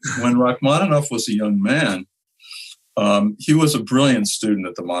Rachmaninoff was a young man, he was a brilliant student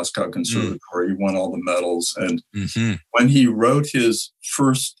at the Moscow Conservatory. He won all the medals. And when he wrote his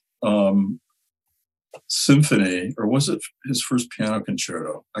first symphony, or was it his first piano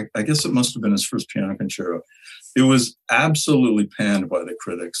concerto? I guess it must have been his first piano concerto. It was absolutely panned by the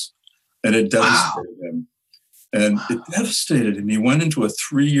critics, and it devastated him. And it devastated him. He went into a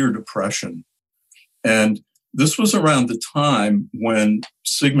 3-year depression. And this was around the time when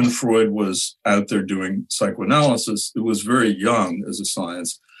Sigmund Freud was out there doing psychoanalysis. It was very young as a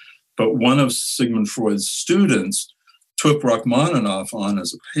science. But one of Sigmund Freud's students took Rachmaninoff on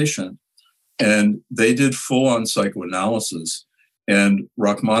as a patient, and they did full-on psychoanalysis. And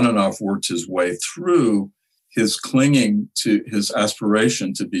Rachmaninoff worked his way through his clinging to his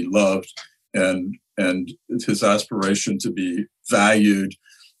aspiration to be loved and his aspiration to be valued.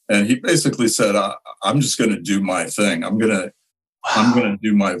 And he basically said, I'm just going to do my thing. I'm going to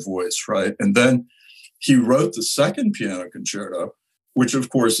do my voice, right? And then he wrote the second piano concerto, which of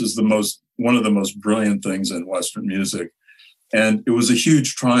course is one of the most brilliant things in Western music. And it was a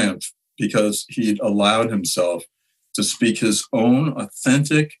huge triumph because he'd allowed himself to speak his own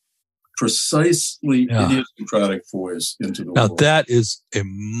authentic, precisely idiosyncratic voice into the world. Now that is a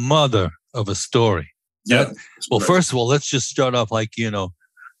mother of a story. Yeah. Well, first of all, let's just start off like,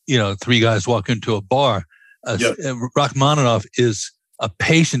 three guys walk into a bar. Rachmaninoff is a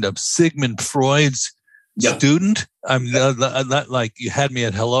patient of Sigmund Freud's student. I'm not like you had me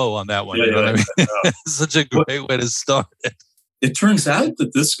at hello on that one. You know what I mean? Such a great way to start it. It turns out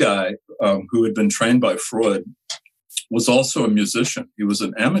that this guy, who had been trained by Freud, was also a musician. He was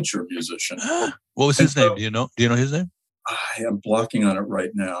an amateur musician. What was his name? Do you know his name? I am blocking on it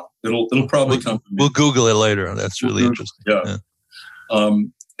right now. It'll probably come to me. We'll Google it later. That's really interesting. Yeah.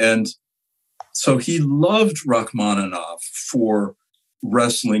 And so he loved Rachmaninoff for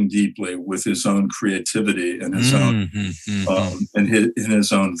wrestling deeply with his own creativity and his own in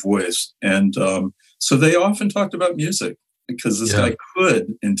his own voice. And so they often talked about music because this guy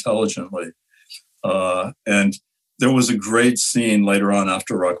could intelligently. And there was a great scene later on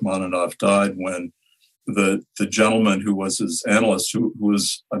after Rachmaninoff died when the gentleman who was his analyst, who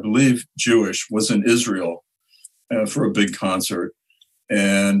was, I believe, Jewish, was in Israel for a big concert.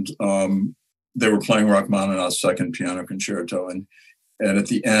 And they were playing Rachmaninoff's second piano concerto. And at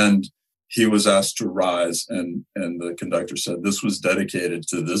the end, he was asked to rise. And the conductor said, this was dedicated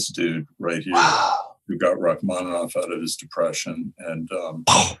to this dude right here who got Rachmaninoff out of his depression. And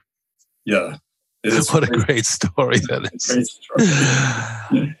what a great story that is.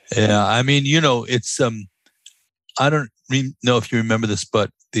 Yeah, I mean, it's I don't know if you remember this,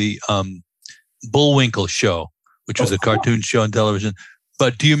 but the Bullwinkle show, which was a cartoon show on television.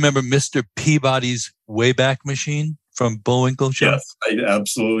 But do you remember Mr. Peabody's Wayback Machine from Bullwinkle show? Yes, I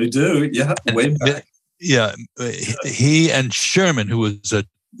absolutely do. Yeah, Wayback. Yeah, he and Sherman, who was a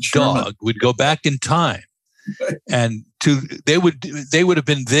dog, would go back in time. And they would have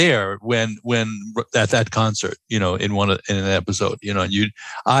been there when at that concert, in an episode, and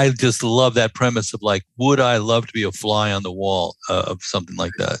I just love that premise of like, would I love to be a fly on the wall of something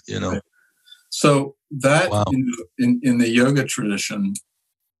like that, So that in the yoga tradition,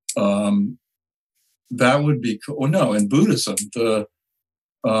 that would be cool. Oh no, in Buddhism, the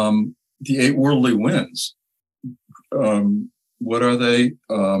 8 worldly winds. What are they?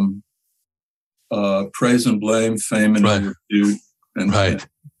 Praise and blame, fame and repute, and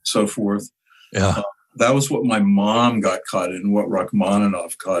so forth. Yeah, that was what my mom got caught in. What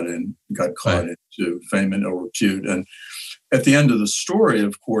Rachmaninoff got caught into, fame and repute. And at the end of the story,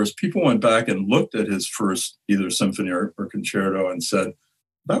 of course, people went back and looked at his first either symphony or concerto and said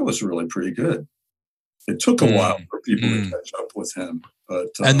that was really pretty good. It took a while for people to catch up with him, but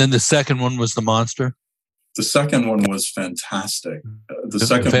and then the second one was the monster. The second one was fantastic.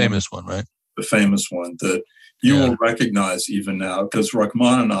 The famous one, right? The famous one that you will recognize even now, because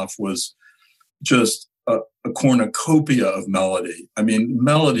Rachmaninoff was just a cornucopia of melody. I mean,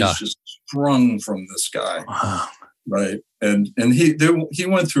 melodies just sprung from this guy, right? And he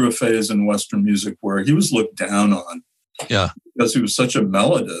went through a phase in Western music where he was looked down on, because he was such a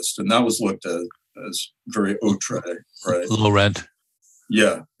melodist, and that was looked at as very outre, right? Low rent.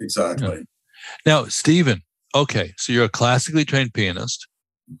 Yeah, exactly. Yeah. Now, Stephen, okay, so you're a classically trained pianist,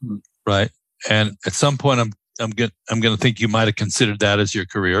 right? And at some point, I'm going to think you might have considered that as your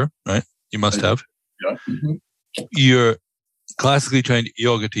career, right? You must have. Yeah. Mm-hmm. You're classically trained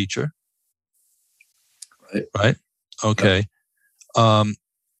yoga teacher, right? Okay. Yep.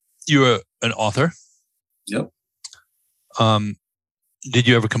 You're an author. Yep. Did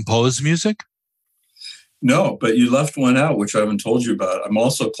you ever compose music? No, but you left one out, which I haven't told you about. I'm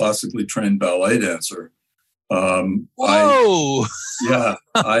also a classically trained ballet dancer. Whoa!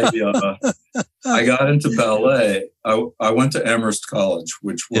 I got into ballet. I went to Amherst College,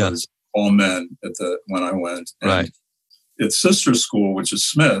 which was all men when I went. And its sister school, which is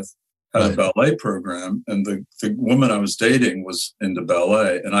Smith, had a ballet program, and the woman I was dating was into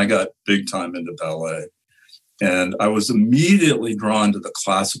ballet, and I got big time into ballet. And I was immediately drawn to the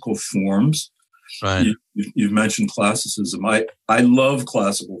classical forms. Right. You've mentioned classicism. I love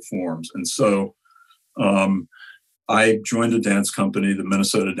classical forms, and so I joined a dance company, the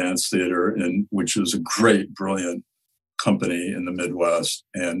Minnesota Dance Theater, which is a great, brilliant company in the Midwest.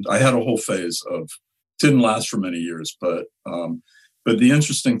 And I had a whole phase didn't last for many years, but the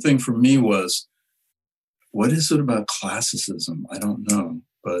interesting thing for me was, what is it about classicism? I don't know.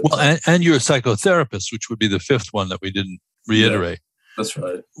 But and you're a psychotherapist, which would be the fifth one that we didn't reiterate. Yeah, that's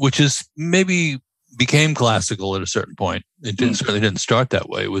right. Which is maybe became classical at a certain point. It certainly didn't start that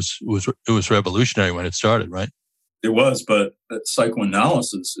way. It was revolutionary when it started, right? It was, but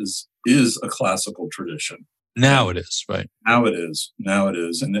psychoanalysis is a classical tradition. Now it is, right? Now it is,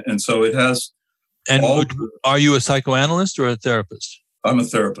 and so it has. And are you a psychoanalyst or a therapist? I'm a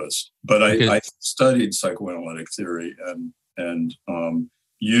therapist, but I studied psychoanalytic theory and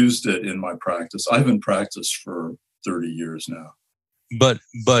used it in my practice. I've been practiced for 30 years now. But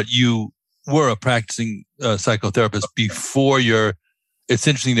you were a practicing psychotherapist before it's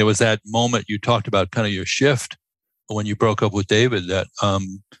interesting, there was that moment you talked about, kind of your shift when you broke up with David, that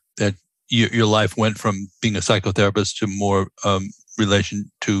your life went from being a psychotherapist to more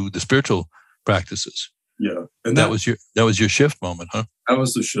relation to the spiritual practices. Yeah. And that was your shift moment, huh? That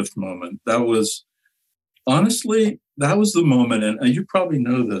was the shift moment. That was the moment, and you probably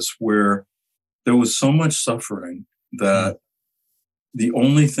know this, where there was so much suffering that the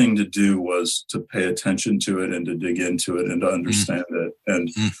only thing to do was to pay attention to it and to dig into it and to understand it.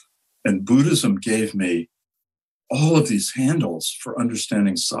 And Buddhism gave me all of these handles for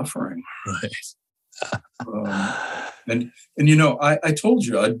understanding suffering. Right. And I told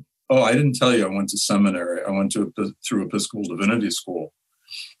you, I didn't tell you I went to seminary. I went through Episcopal Divinity School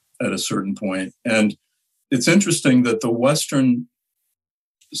at a certain point. And it's interesting that the Western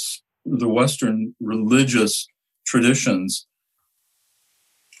religious traditions,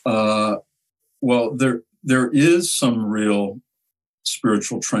 there is some real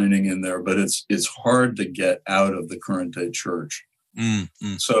spiritual training in there, but it's hard to get out of the current day church.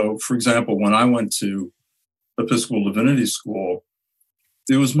 So, for example, when I went to Episcopal Divinity School,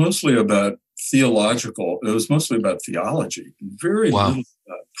 it was mostly about theology, very little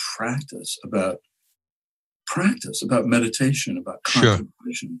about practice, about meditation, about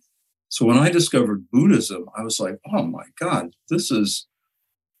contemplation. So when I discovered Buddhism, I was like, oh my God, this is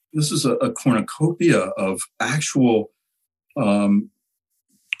a cornucopia of actual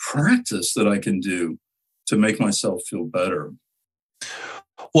practice that I can do to make myself feel better.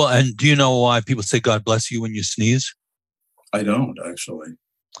 Well, and do you know why people say God bless you when you sneeze? I don't, actually.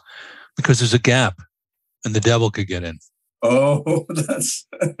 Because there's a gap and the devil could get in. Oh,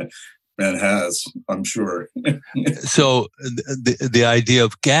 I'm sure. So the idea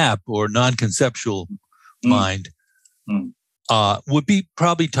of gap or non-conceptual mind would be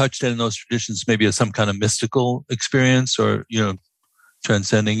probably touched in those traditions, maybe as some kind of mystical experience or,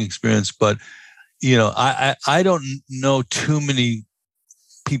 transcending experience. But, I don't know too many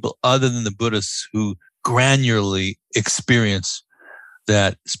people other than the Buddhists who granularly experience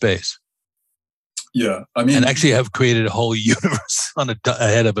that space. Yeah, I mean, and actually have created a whole universe on a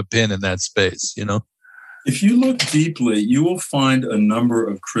head of a pin in that space. If you look deeply, you will find a number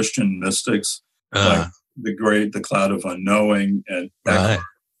of Christian mystics, like the Cloud of Unknowing and Eckhart,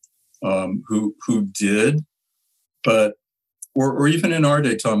 who did, but or even in our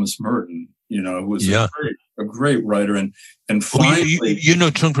day, Thomas Merton, who was a great writer, and finally,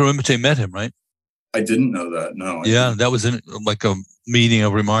 Trungpa Rinpoche met him, right? I didn't know that. No. That was like a meeting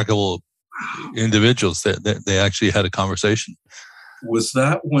of remarkable individuals that they actually had a conversation. Was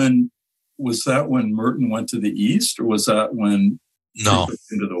that when Merton went to the East, or was that when Trungpa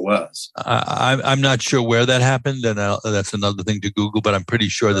came to the West? I'm not sure where that happened, and that's another thing to Google, but I'm pretty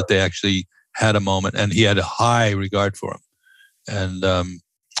sure that they actually had a moment, and he had a high regard for him. And,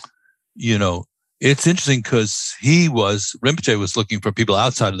 it's interesting because Rinpoche was looking for people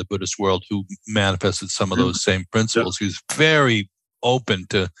outside of the Buddhist world who manifested some of those same principles. He was very open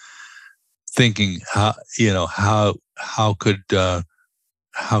to thinking how could that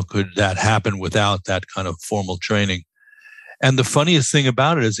happen without that kind of formal training. And the funniest thing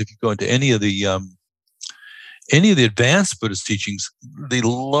about it is, if you go into any of the advanced Buddhist teachings, the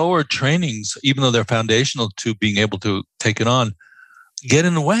lower trainings, even though they're foundational to being able to take it on, get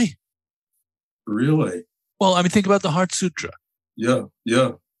in the way. Really? Well, I mean, think about the Heart Sutra. Yeah.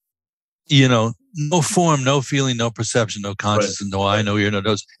 No form, no feeling, no perception, no consciousness, no I, no ear, no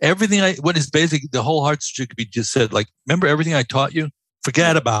nose. Everything what is basic, the whole Heart Sutra could be just said, like, remember everything I taught you?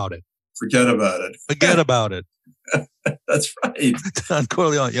 Forget about it. Forget about it. That's right. Don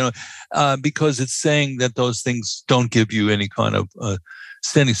Corleone, because it's saying that those things don't give you any kind of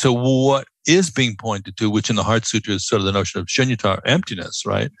standing. So what is being pointed to, which in the Heart Sutra is sort of the notion of shunyata, emptiness,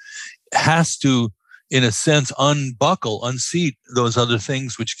 right, has to in a sense, unseat those other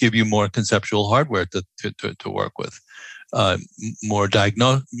things which give you more conceptual hardware to work with, more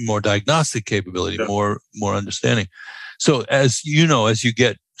diagnostic capability, Yeah. more understanding. So as you know, as you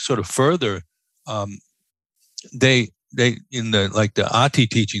get sort of further, they in the Ati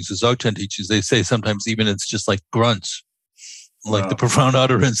teachings, the Dzogchen teachings, they say sometimes even it's just like grunts, like the profound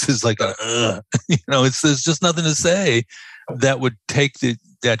utterance is like there's just nothing to say that would take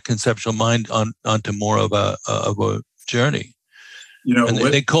that conceptual mind onto more of a journey. And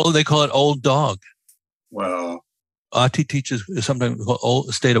they call it old dog. Wow. Ati teaches sometimes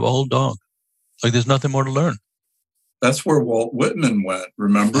a state of old dog, like there's nothing more to learn. That's where Walt Whitman went.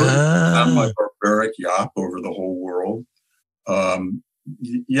 Remember, I'm my barbaric yap over the whole world.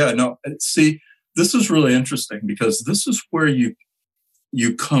 See, this is really interesting because this is where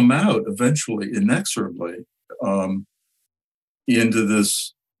you come out eventually, inexorably, into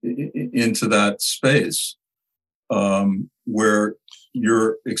that space where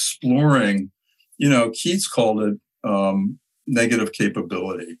you're exploring. Keats called it negative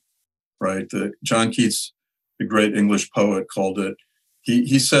capability, right? John Keats, the great English poet, called it.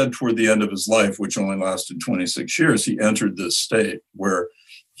 He said toward the end of his life, which only lasted 26 years, he entered this state where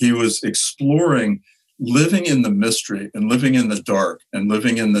he was exploring living in the mystery and living in the dark and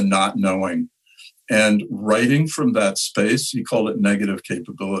living in the not knowing and writing from that space. He called it negative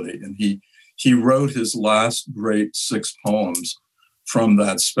capability. And he wrote his last great 6 poems from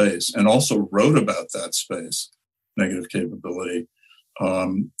that space and also wrote about that space, negative capability.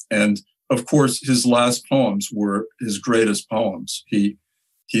 And of course, his last poems were his greatest poems. He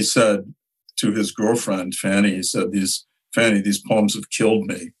said to his girlfriend, Fanny, he said, these poems have killed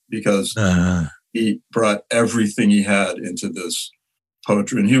me because he brought everything he had into this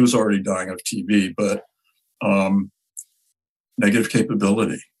poetry. And he was already dying of TB, but negative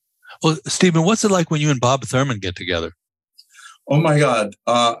capability. Well, Stephen, what's it like when you and Bob Thurman get together? Oh my God.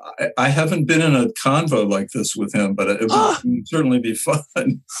 I haven't been in a convo like this with him, but it would certainly be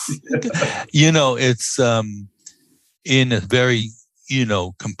fun. It's in a very,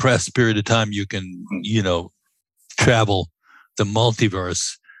 compressed period of time, you can, travel the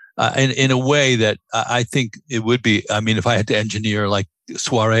multiverse in a way that I think it would be. I mean, if I had to engineer like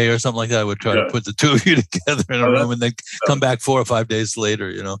soiree or something like that, I would try to put the two of you together in a room and then come back 4 or 5 days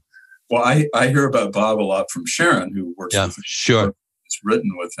later, Well, I hear about Bob a lot from Sharon, who works with him. Sure. It's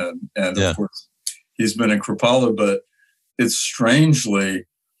written with him. And of course, he's been in Kripalu, but it's strangely,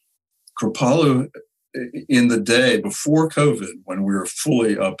 Kripalu in the day before COVID, when we were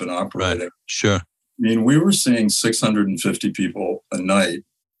fully up and operating. Right. Sure. I mean, we were seeing 650 people a night.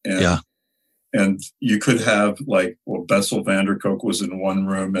 And you could have Bessel van der Kolk was in one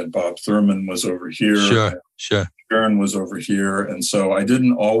room and Bob Thurman was over here. Sure. Sharon was over here. And so I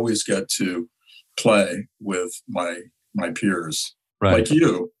didn't always get to play with my peers like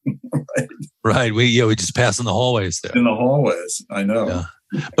you. Right. We just pass in the hallways there. In the hallways. I know. Yeah.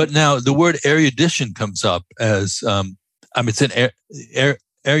 But now the word erudition comes up as, it's an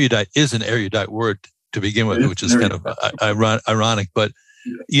erudite is an erudite word to begin with, which is kind of ironic, but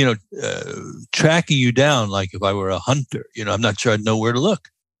tracking you down, like if I were a hunter, I'm not sure I'd know where to look.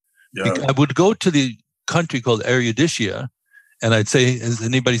 Yeah. I would go to the country called Eruditia, and I'd say, has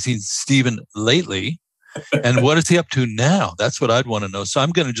anybody seen Stephen lately? And what is he up to now? That's what I'd want to know. So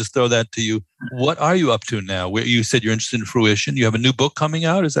I'm going to just throw that to you. What are you up to now? Where you said you're interested in fruition. You have a new book coming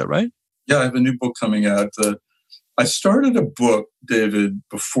out. Is that right? Yeah, I have a new book coming out. I started a book, David,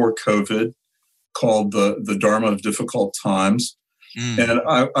 before COVID called The Dharma of Difficult Times. And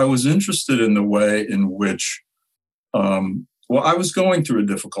I was interested in the way in which, I was going through a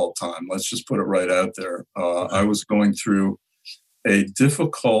difficult time. Let's just put it right out there. I was going through a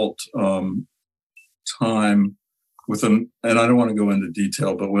difficult time with and I don't want to go into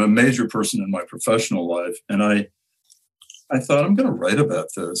detail, but with a major person in my professional life. And I thought, I'm going to write about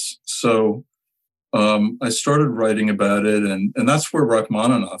this. So I started writing about it, and that's where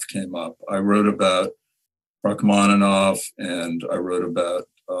Rachmaninoff came up. I wrote about Rachmaninoff, and I wrote about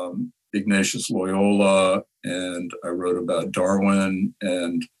Ignatius Loyola, and I wrote about Darwin,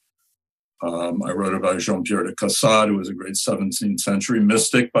 and I wrote about Jean-Pierre de Caussade, who was a great 17th century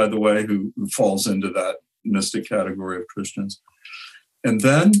mystic, by the way, who falls into that mystic category of Christians. And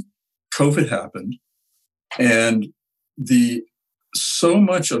then COVID happened, and so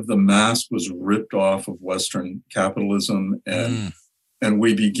much of the mask was ripped off of Western capitalism, and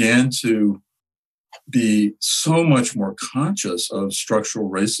we began to be so much more conscious of structural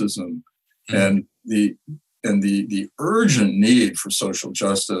racism and the urgent need for social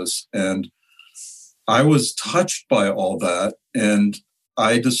justice. And I was touched by all that, and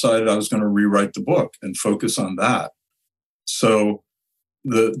I decided I was going to rewrite the book and focus on that. So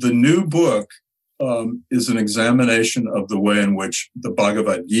the new book is an examination of the way in which the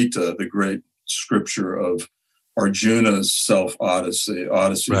Bhagavad Gita, the great scripture of Arjuna's self-odyssey,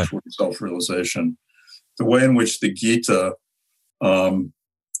 Right. towards self-realization, the way in which the Gita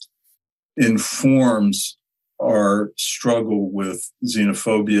informs our struggle with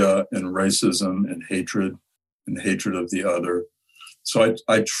xenophobia and racism and hatred of the other. So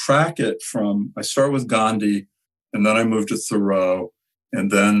I track it I start with Gandhi, and then I move to Thoreau,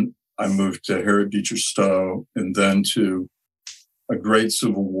 and then I moved to Harriet Beecher Stowe, and then to a great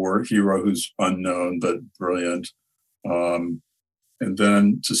Civil War hero who's unknown but brilliant, and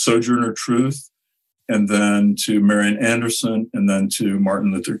then to Sojourner Truth, and then to Marian Anderson, and then to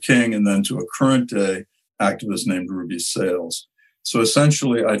Martin Luther King, and then to a current day activist named Ruby Sales. So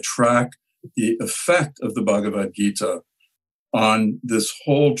essentially, I track the effect of the Bhagavad Gita on this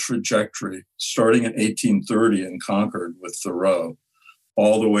whole trajectory, starting in 1830 in Concord with Thoreau,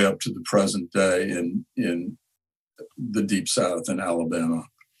 all the way up to the present day in the Deep South in Alabama.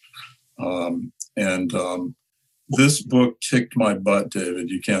 This book kicked my butt, David.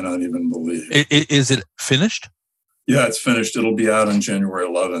 You cannot even believe. Is it finished? Yeah, it's finished. It'll be out on January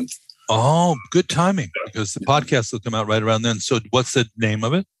 11th. Oh, good timing, because the podcast will come out right around then. So what's the name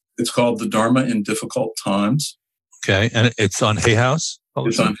of it? It's called The Dharma in Difficult Times. Okay, and it's on Hay House?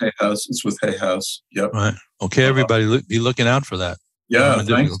 It's on Hay House. It's with Hay House. Yep. Right. Okay, everybody, be looking out for that. Yeah,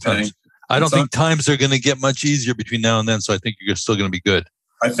 thanks, times. I don't think times are going to get much easier between now and then, so I think you're still going to be good.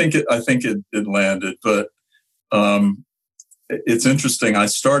 I think it landed, but it's interesting. I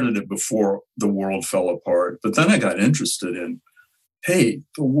started it before the world fell apart, but then I got interested in, hey,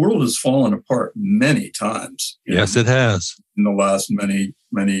 the world has fallen apart many times. Yes, it has. In the last many,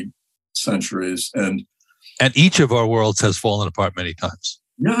 many centuries. And each of our worlds has fallen apart many times.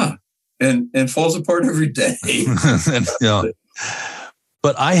 Yeah. And falls apart every day. And,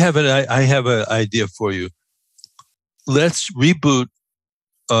 but I have an idea for you. Let's reboot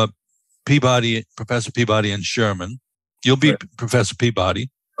Peabody, Professor Peabody and Sherman. You'll be Professor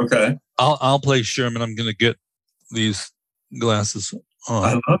Peabody. Okay. I'll play Sherman. I'm going to get these glasses on.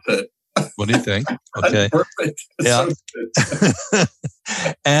 I love it. What do you think? Okay. Perfect. Yeah. So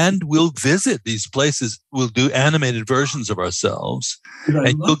And we'll visit these places. We'll do animated versions of ourselves,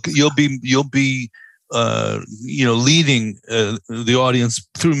 and you'll be leading the audience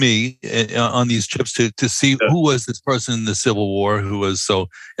through me on these trips to see who was this person in the Civil War who was so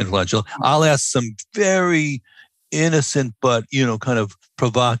influential. I'll ask some very innocent but kind of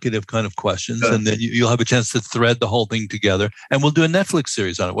provocative kind of questions, and then you'll have a chance to thread the whole thing together. And we'll do a Netflix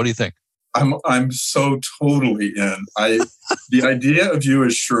series on it. What do you think? I'm so totally in. The idea of you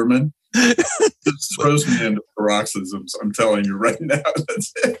as Sherman just throws me into paroxysms. I'm telling you right now.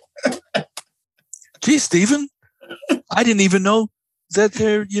 That's it. Gee, Stephen, I didn't even know that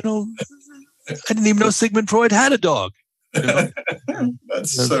I didn't even know Sigmund Freud had a dog.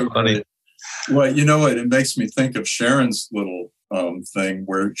 That's so funny. Great. Well, you know what? It makes me think of Sharon's little thing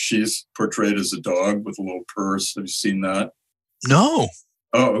where she's portrayed as a dog with a little purse. Have you seen that? No.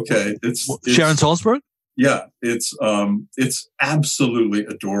 Oh, okay. It's Sharon Salzberg? Yeah, it's absolutely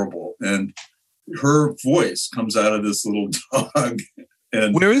adorable, and her voice comes out of this little dog.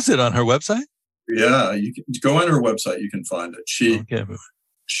 And where is it on her website? Yeah, you can go on her website. You can find it.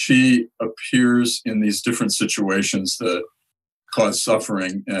 She appears in these different situations that cause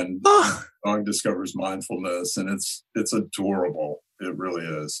suffering, and the dog discovers mindfulness, and it's adorable. It really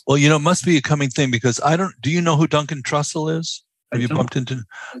is. Well, it must be a coming thing, because do you know who Duncan Trussell is? Have you bumped into?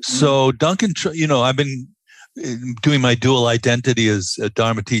 So Duncan, I've been doing my dual identity as a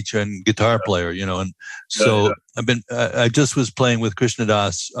Dharma teacher and guitar player, and so I just was playing with Krishna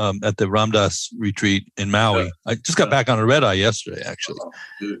Das at the Ram Dass retreat in Maui. I just got back on a red eye yesterday, actually.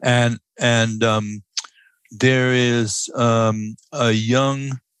 And there is a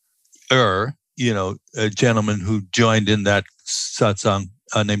young a gentleman who joined in that satsang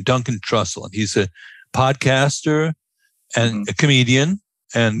named Duncan Trussell, and he's a podcaster and a comedian,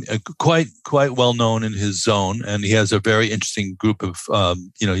 and quite well known in his zone. And he has a very interesting group of,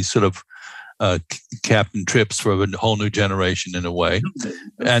 he's sort of Captain Trips for a whole new generation in a way,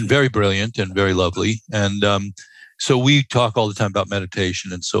 and very brilliant and very lovely. And so we talk all the time about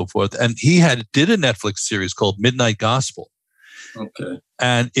meditation and so forth. And he did a Netflix series called Midnight Gospel. Okay.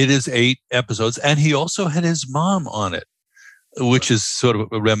 And it is 8 episodes. And he also had his mom on it, which is sort of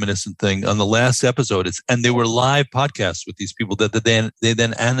a reminiscent thing. On the last episode, and they were live podcasts with these people that they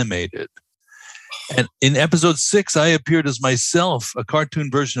then animated. And in episode 6, I appeared as myself, a cartoon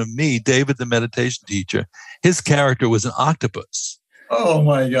version of me, David, the meditation teacher. His character was an octopus. Oh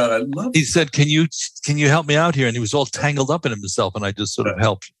my God, I love. He said, "Can you help me out here?" And he was all tangled up in himself, and I just sort of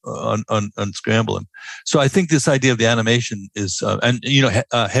helped unscramble him. So I think this idea of the animation is, and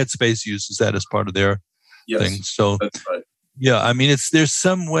Headspace uses that as part of their thing. So that's right. Yeah, I mean, there's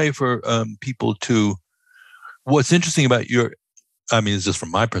some way for people to. What's interesting about it's just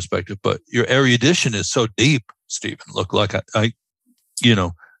from my perspective, but your erudition is so deep, Stephen. Look, like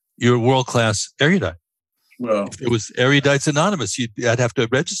you're a world-class erudite. Well, if it was Erudites Anonymous, I'd have to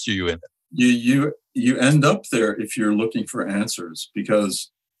register you in it. You end up there if you're looking for answers,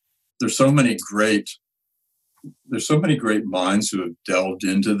 because there's so many great minds who have delved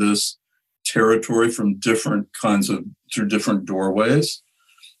into this territory from through different doorways,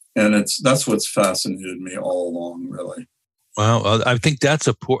 and that's what's fascinated me all along, really. Wow, I think that's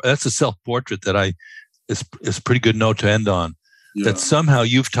a self-portrait that is a pretty good note to end on. Yeah. That somehow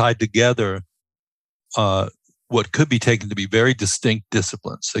you've tied together what could be taken to be very distinct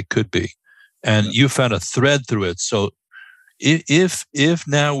disciplines. They could be, and you found a thread through it. So, if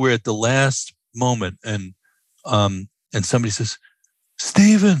now we're at the last moment, and somebody says,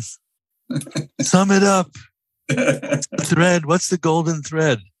 "Stephen, sum it up." The thread. What's the golden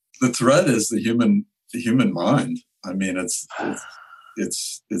thread? The thread is the human mind. I mean, it's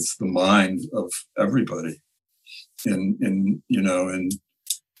the mind of everybody. In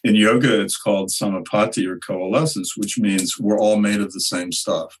yoga, it's called samapatti, or coalescence, which means we're all made of the same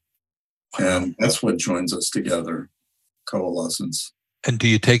stuff. And that's what joins us together, coalescence. And do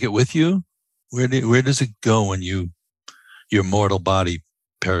you take it with you? Where does it go when your mortal body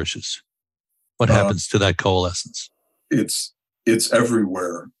perishes? What happens to that coalescence? It's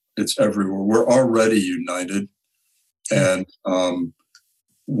everywhere. It's everywhere. We're already united. And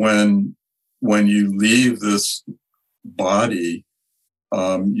when you leave this body,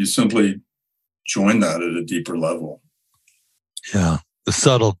 you simply join that at a deeper level. Yeah, the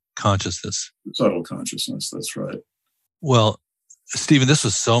subtle consciousness. The subtle consciousness, that's right. Well, Stephen, this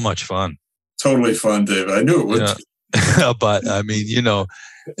was so much fun. Totally fun, David. I knew it would. Yeah. But I mean,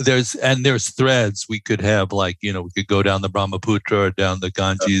 there's threads we could have, like, we could go down the Brahmaputra or down the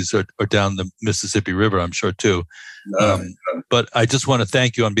Ganges or down the Mississippi River, I'm sure too. But I just want to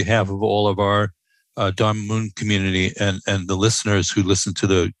thank you on behalf of all of our Dharma Moon community and the listeners who listen to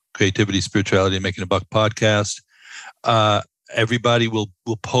the Creativity, Spirituality, and Making a Buck podcast. Everybody will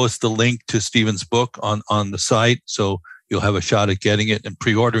post the link to Stephen's book on the site, so you'll have a shot at getting it and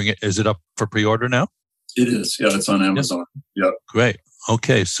pre-ordering it. Is it up for pre-order now? It is. Yeah, it's on Amazon. Yep. Great.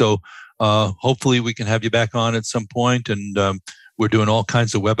 Okay, so hopefully we can have you back on at some point, and we're doing all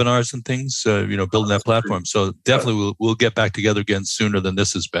kinds of webinars and things, building that platform. So definitely we'll get back together again sooner than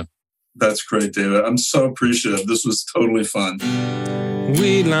this has been. That's great, David. I'm so appreciative. This was totally fun.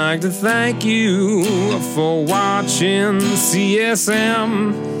 We'd like to thank you for watching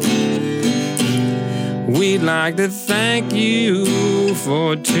CSM. We'd like to thank you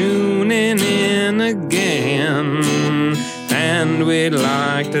for tuning in again. And we'd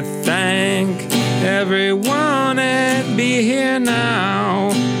like to thank everyone at Be Here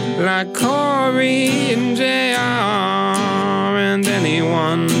Now, like Corey and JR, and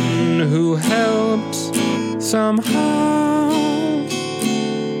anyone who helped somehow.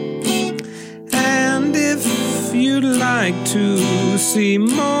 And if you'd like to see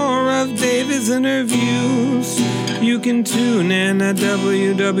more of David's interviews, you can tune in at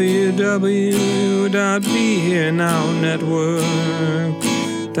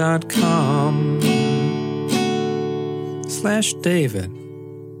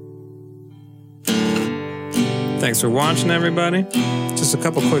Thanks for watching, everybody. Just a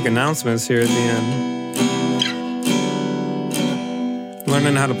couple quick announcements here at the end.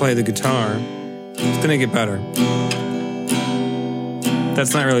 Learning how to play the guitar. It's going to get better.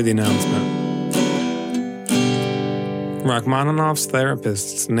 That's not really the announcement. Rachmaninoff's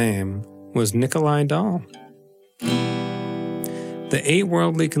therapist's name was Nikolai Dahl. The 8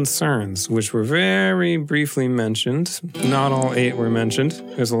 worldly concerns, which were very briefly mentioned, not all 8 were mentioned.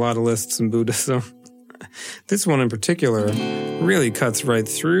 There's a lot of lists in Buddhism. This one in particular really cuts right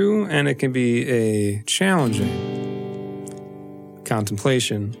through, and it can be a challenging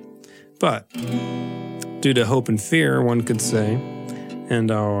contemplation. But due to hope and fear, one could say, and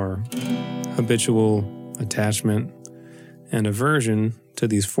our habitual attachment and aversion to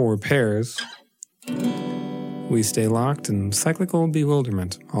these 4 pairs, we stay locked in cyclical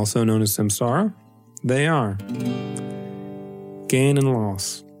bewilderment, also known as samsara. They are gain and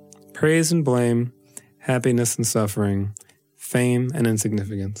loss, praise and blame, happiness and suffering, fame and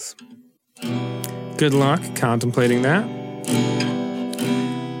insignificance. Good luck contemplating that.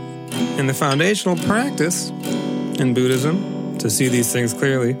 And the foundational practice in Buddhism to see these things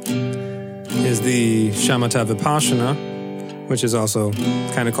clearly is the Shamatha Vipassana, which is also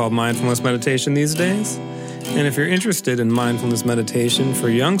kind of called mindfulness meditation these days. And if you're interested in mindfulness meditation for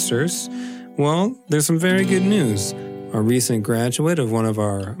youngsters, well, there's some very good news. A recent graduate of one of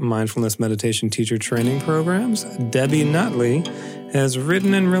our mindfulness meditation teacher training programs, Debbie Nutley, has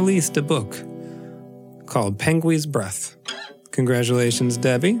written and released a book called Penguin's Breath. Congratulations,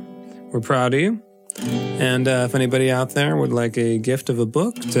 Debbie. We're proud of you. And if anybody out there would like a gift of a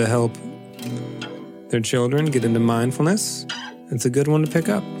book to help their children get into mindfulness, it's a good one to pick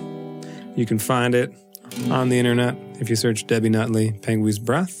up. You can find it on the internet if you search Debbie Nutley, Penguin's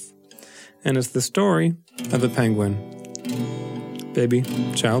Breath. And it's the story of a penguin, baby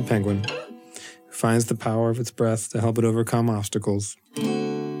child penguin, who finds the power of its breath to help it overcome obstacles.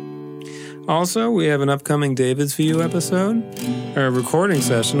 Also, we have an upcoming David's For You episode, or a recording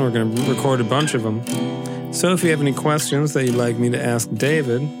session. We're going to record a bunch of them. So if you have any questions that you'd like me to ask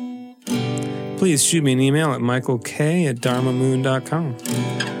David, please shoot me an email at michaelk@dharmamoon.com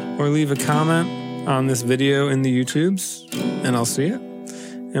or leave a comment on this video in the YouTubes, and I'll see it.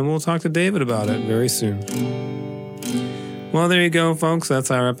 And we'll talk to David about it very soon. Well, there you go, folks.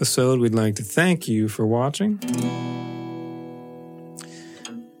 That's our episode. We'd like to thank you for watching.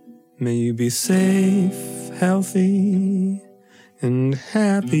 May you be safe, healthy, and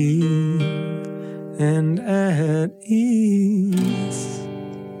happy, and at ease.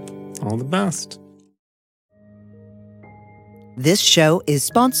 All the best. This show is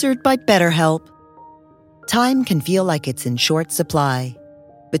sponsored by BetterHelp. Time can feel like it's in short supply.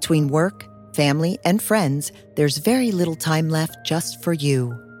 Between work, family, and friends, there's very little time left just for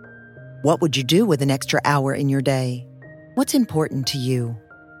you. What would you do with an extra hour in your day? What's important to you?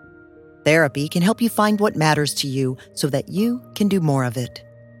 Therapy can help you find what matters to you so that you can do more of it.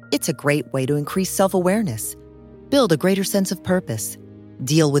 It's a great way to increase self-awareness, build a greater sense of purpose,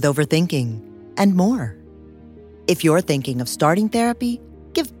 deal with overthinking, and more. If you're thinking of starting therapy,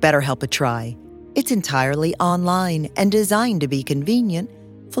 give BetterHelp a try. It's entirely online and designed to be convenient,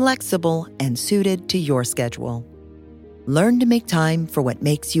 flexible, and suited to your schedule. Learn to make time for what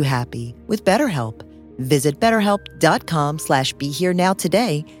makes you happy with BetterHelp. Visit BetterHelp.com/BeHereNow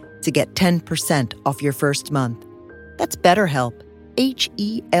today to get 10% off your first month. That's BetterHelp,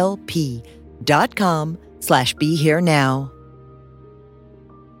 HELP.com/BeHereNow.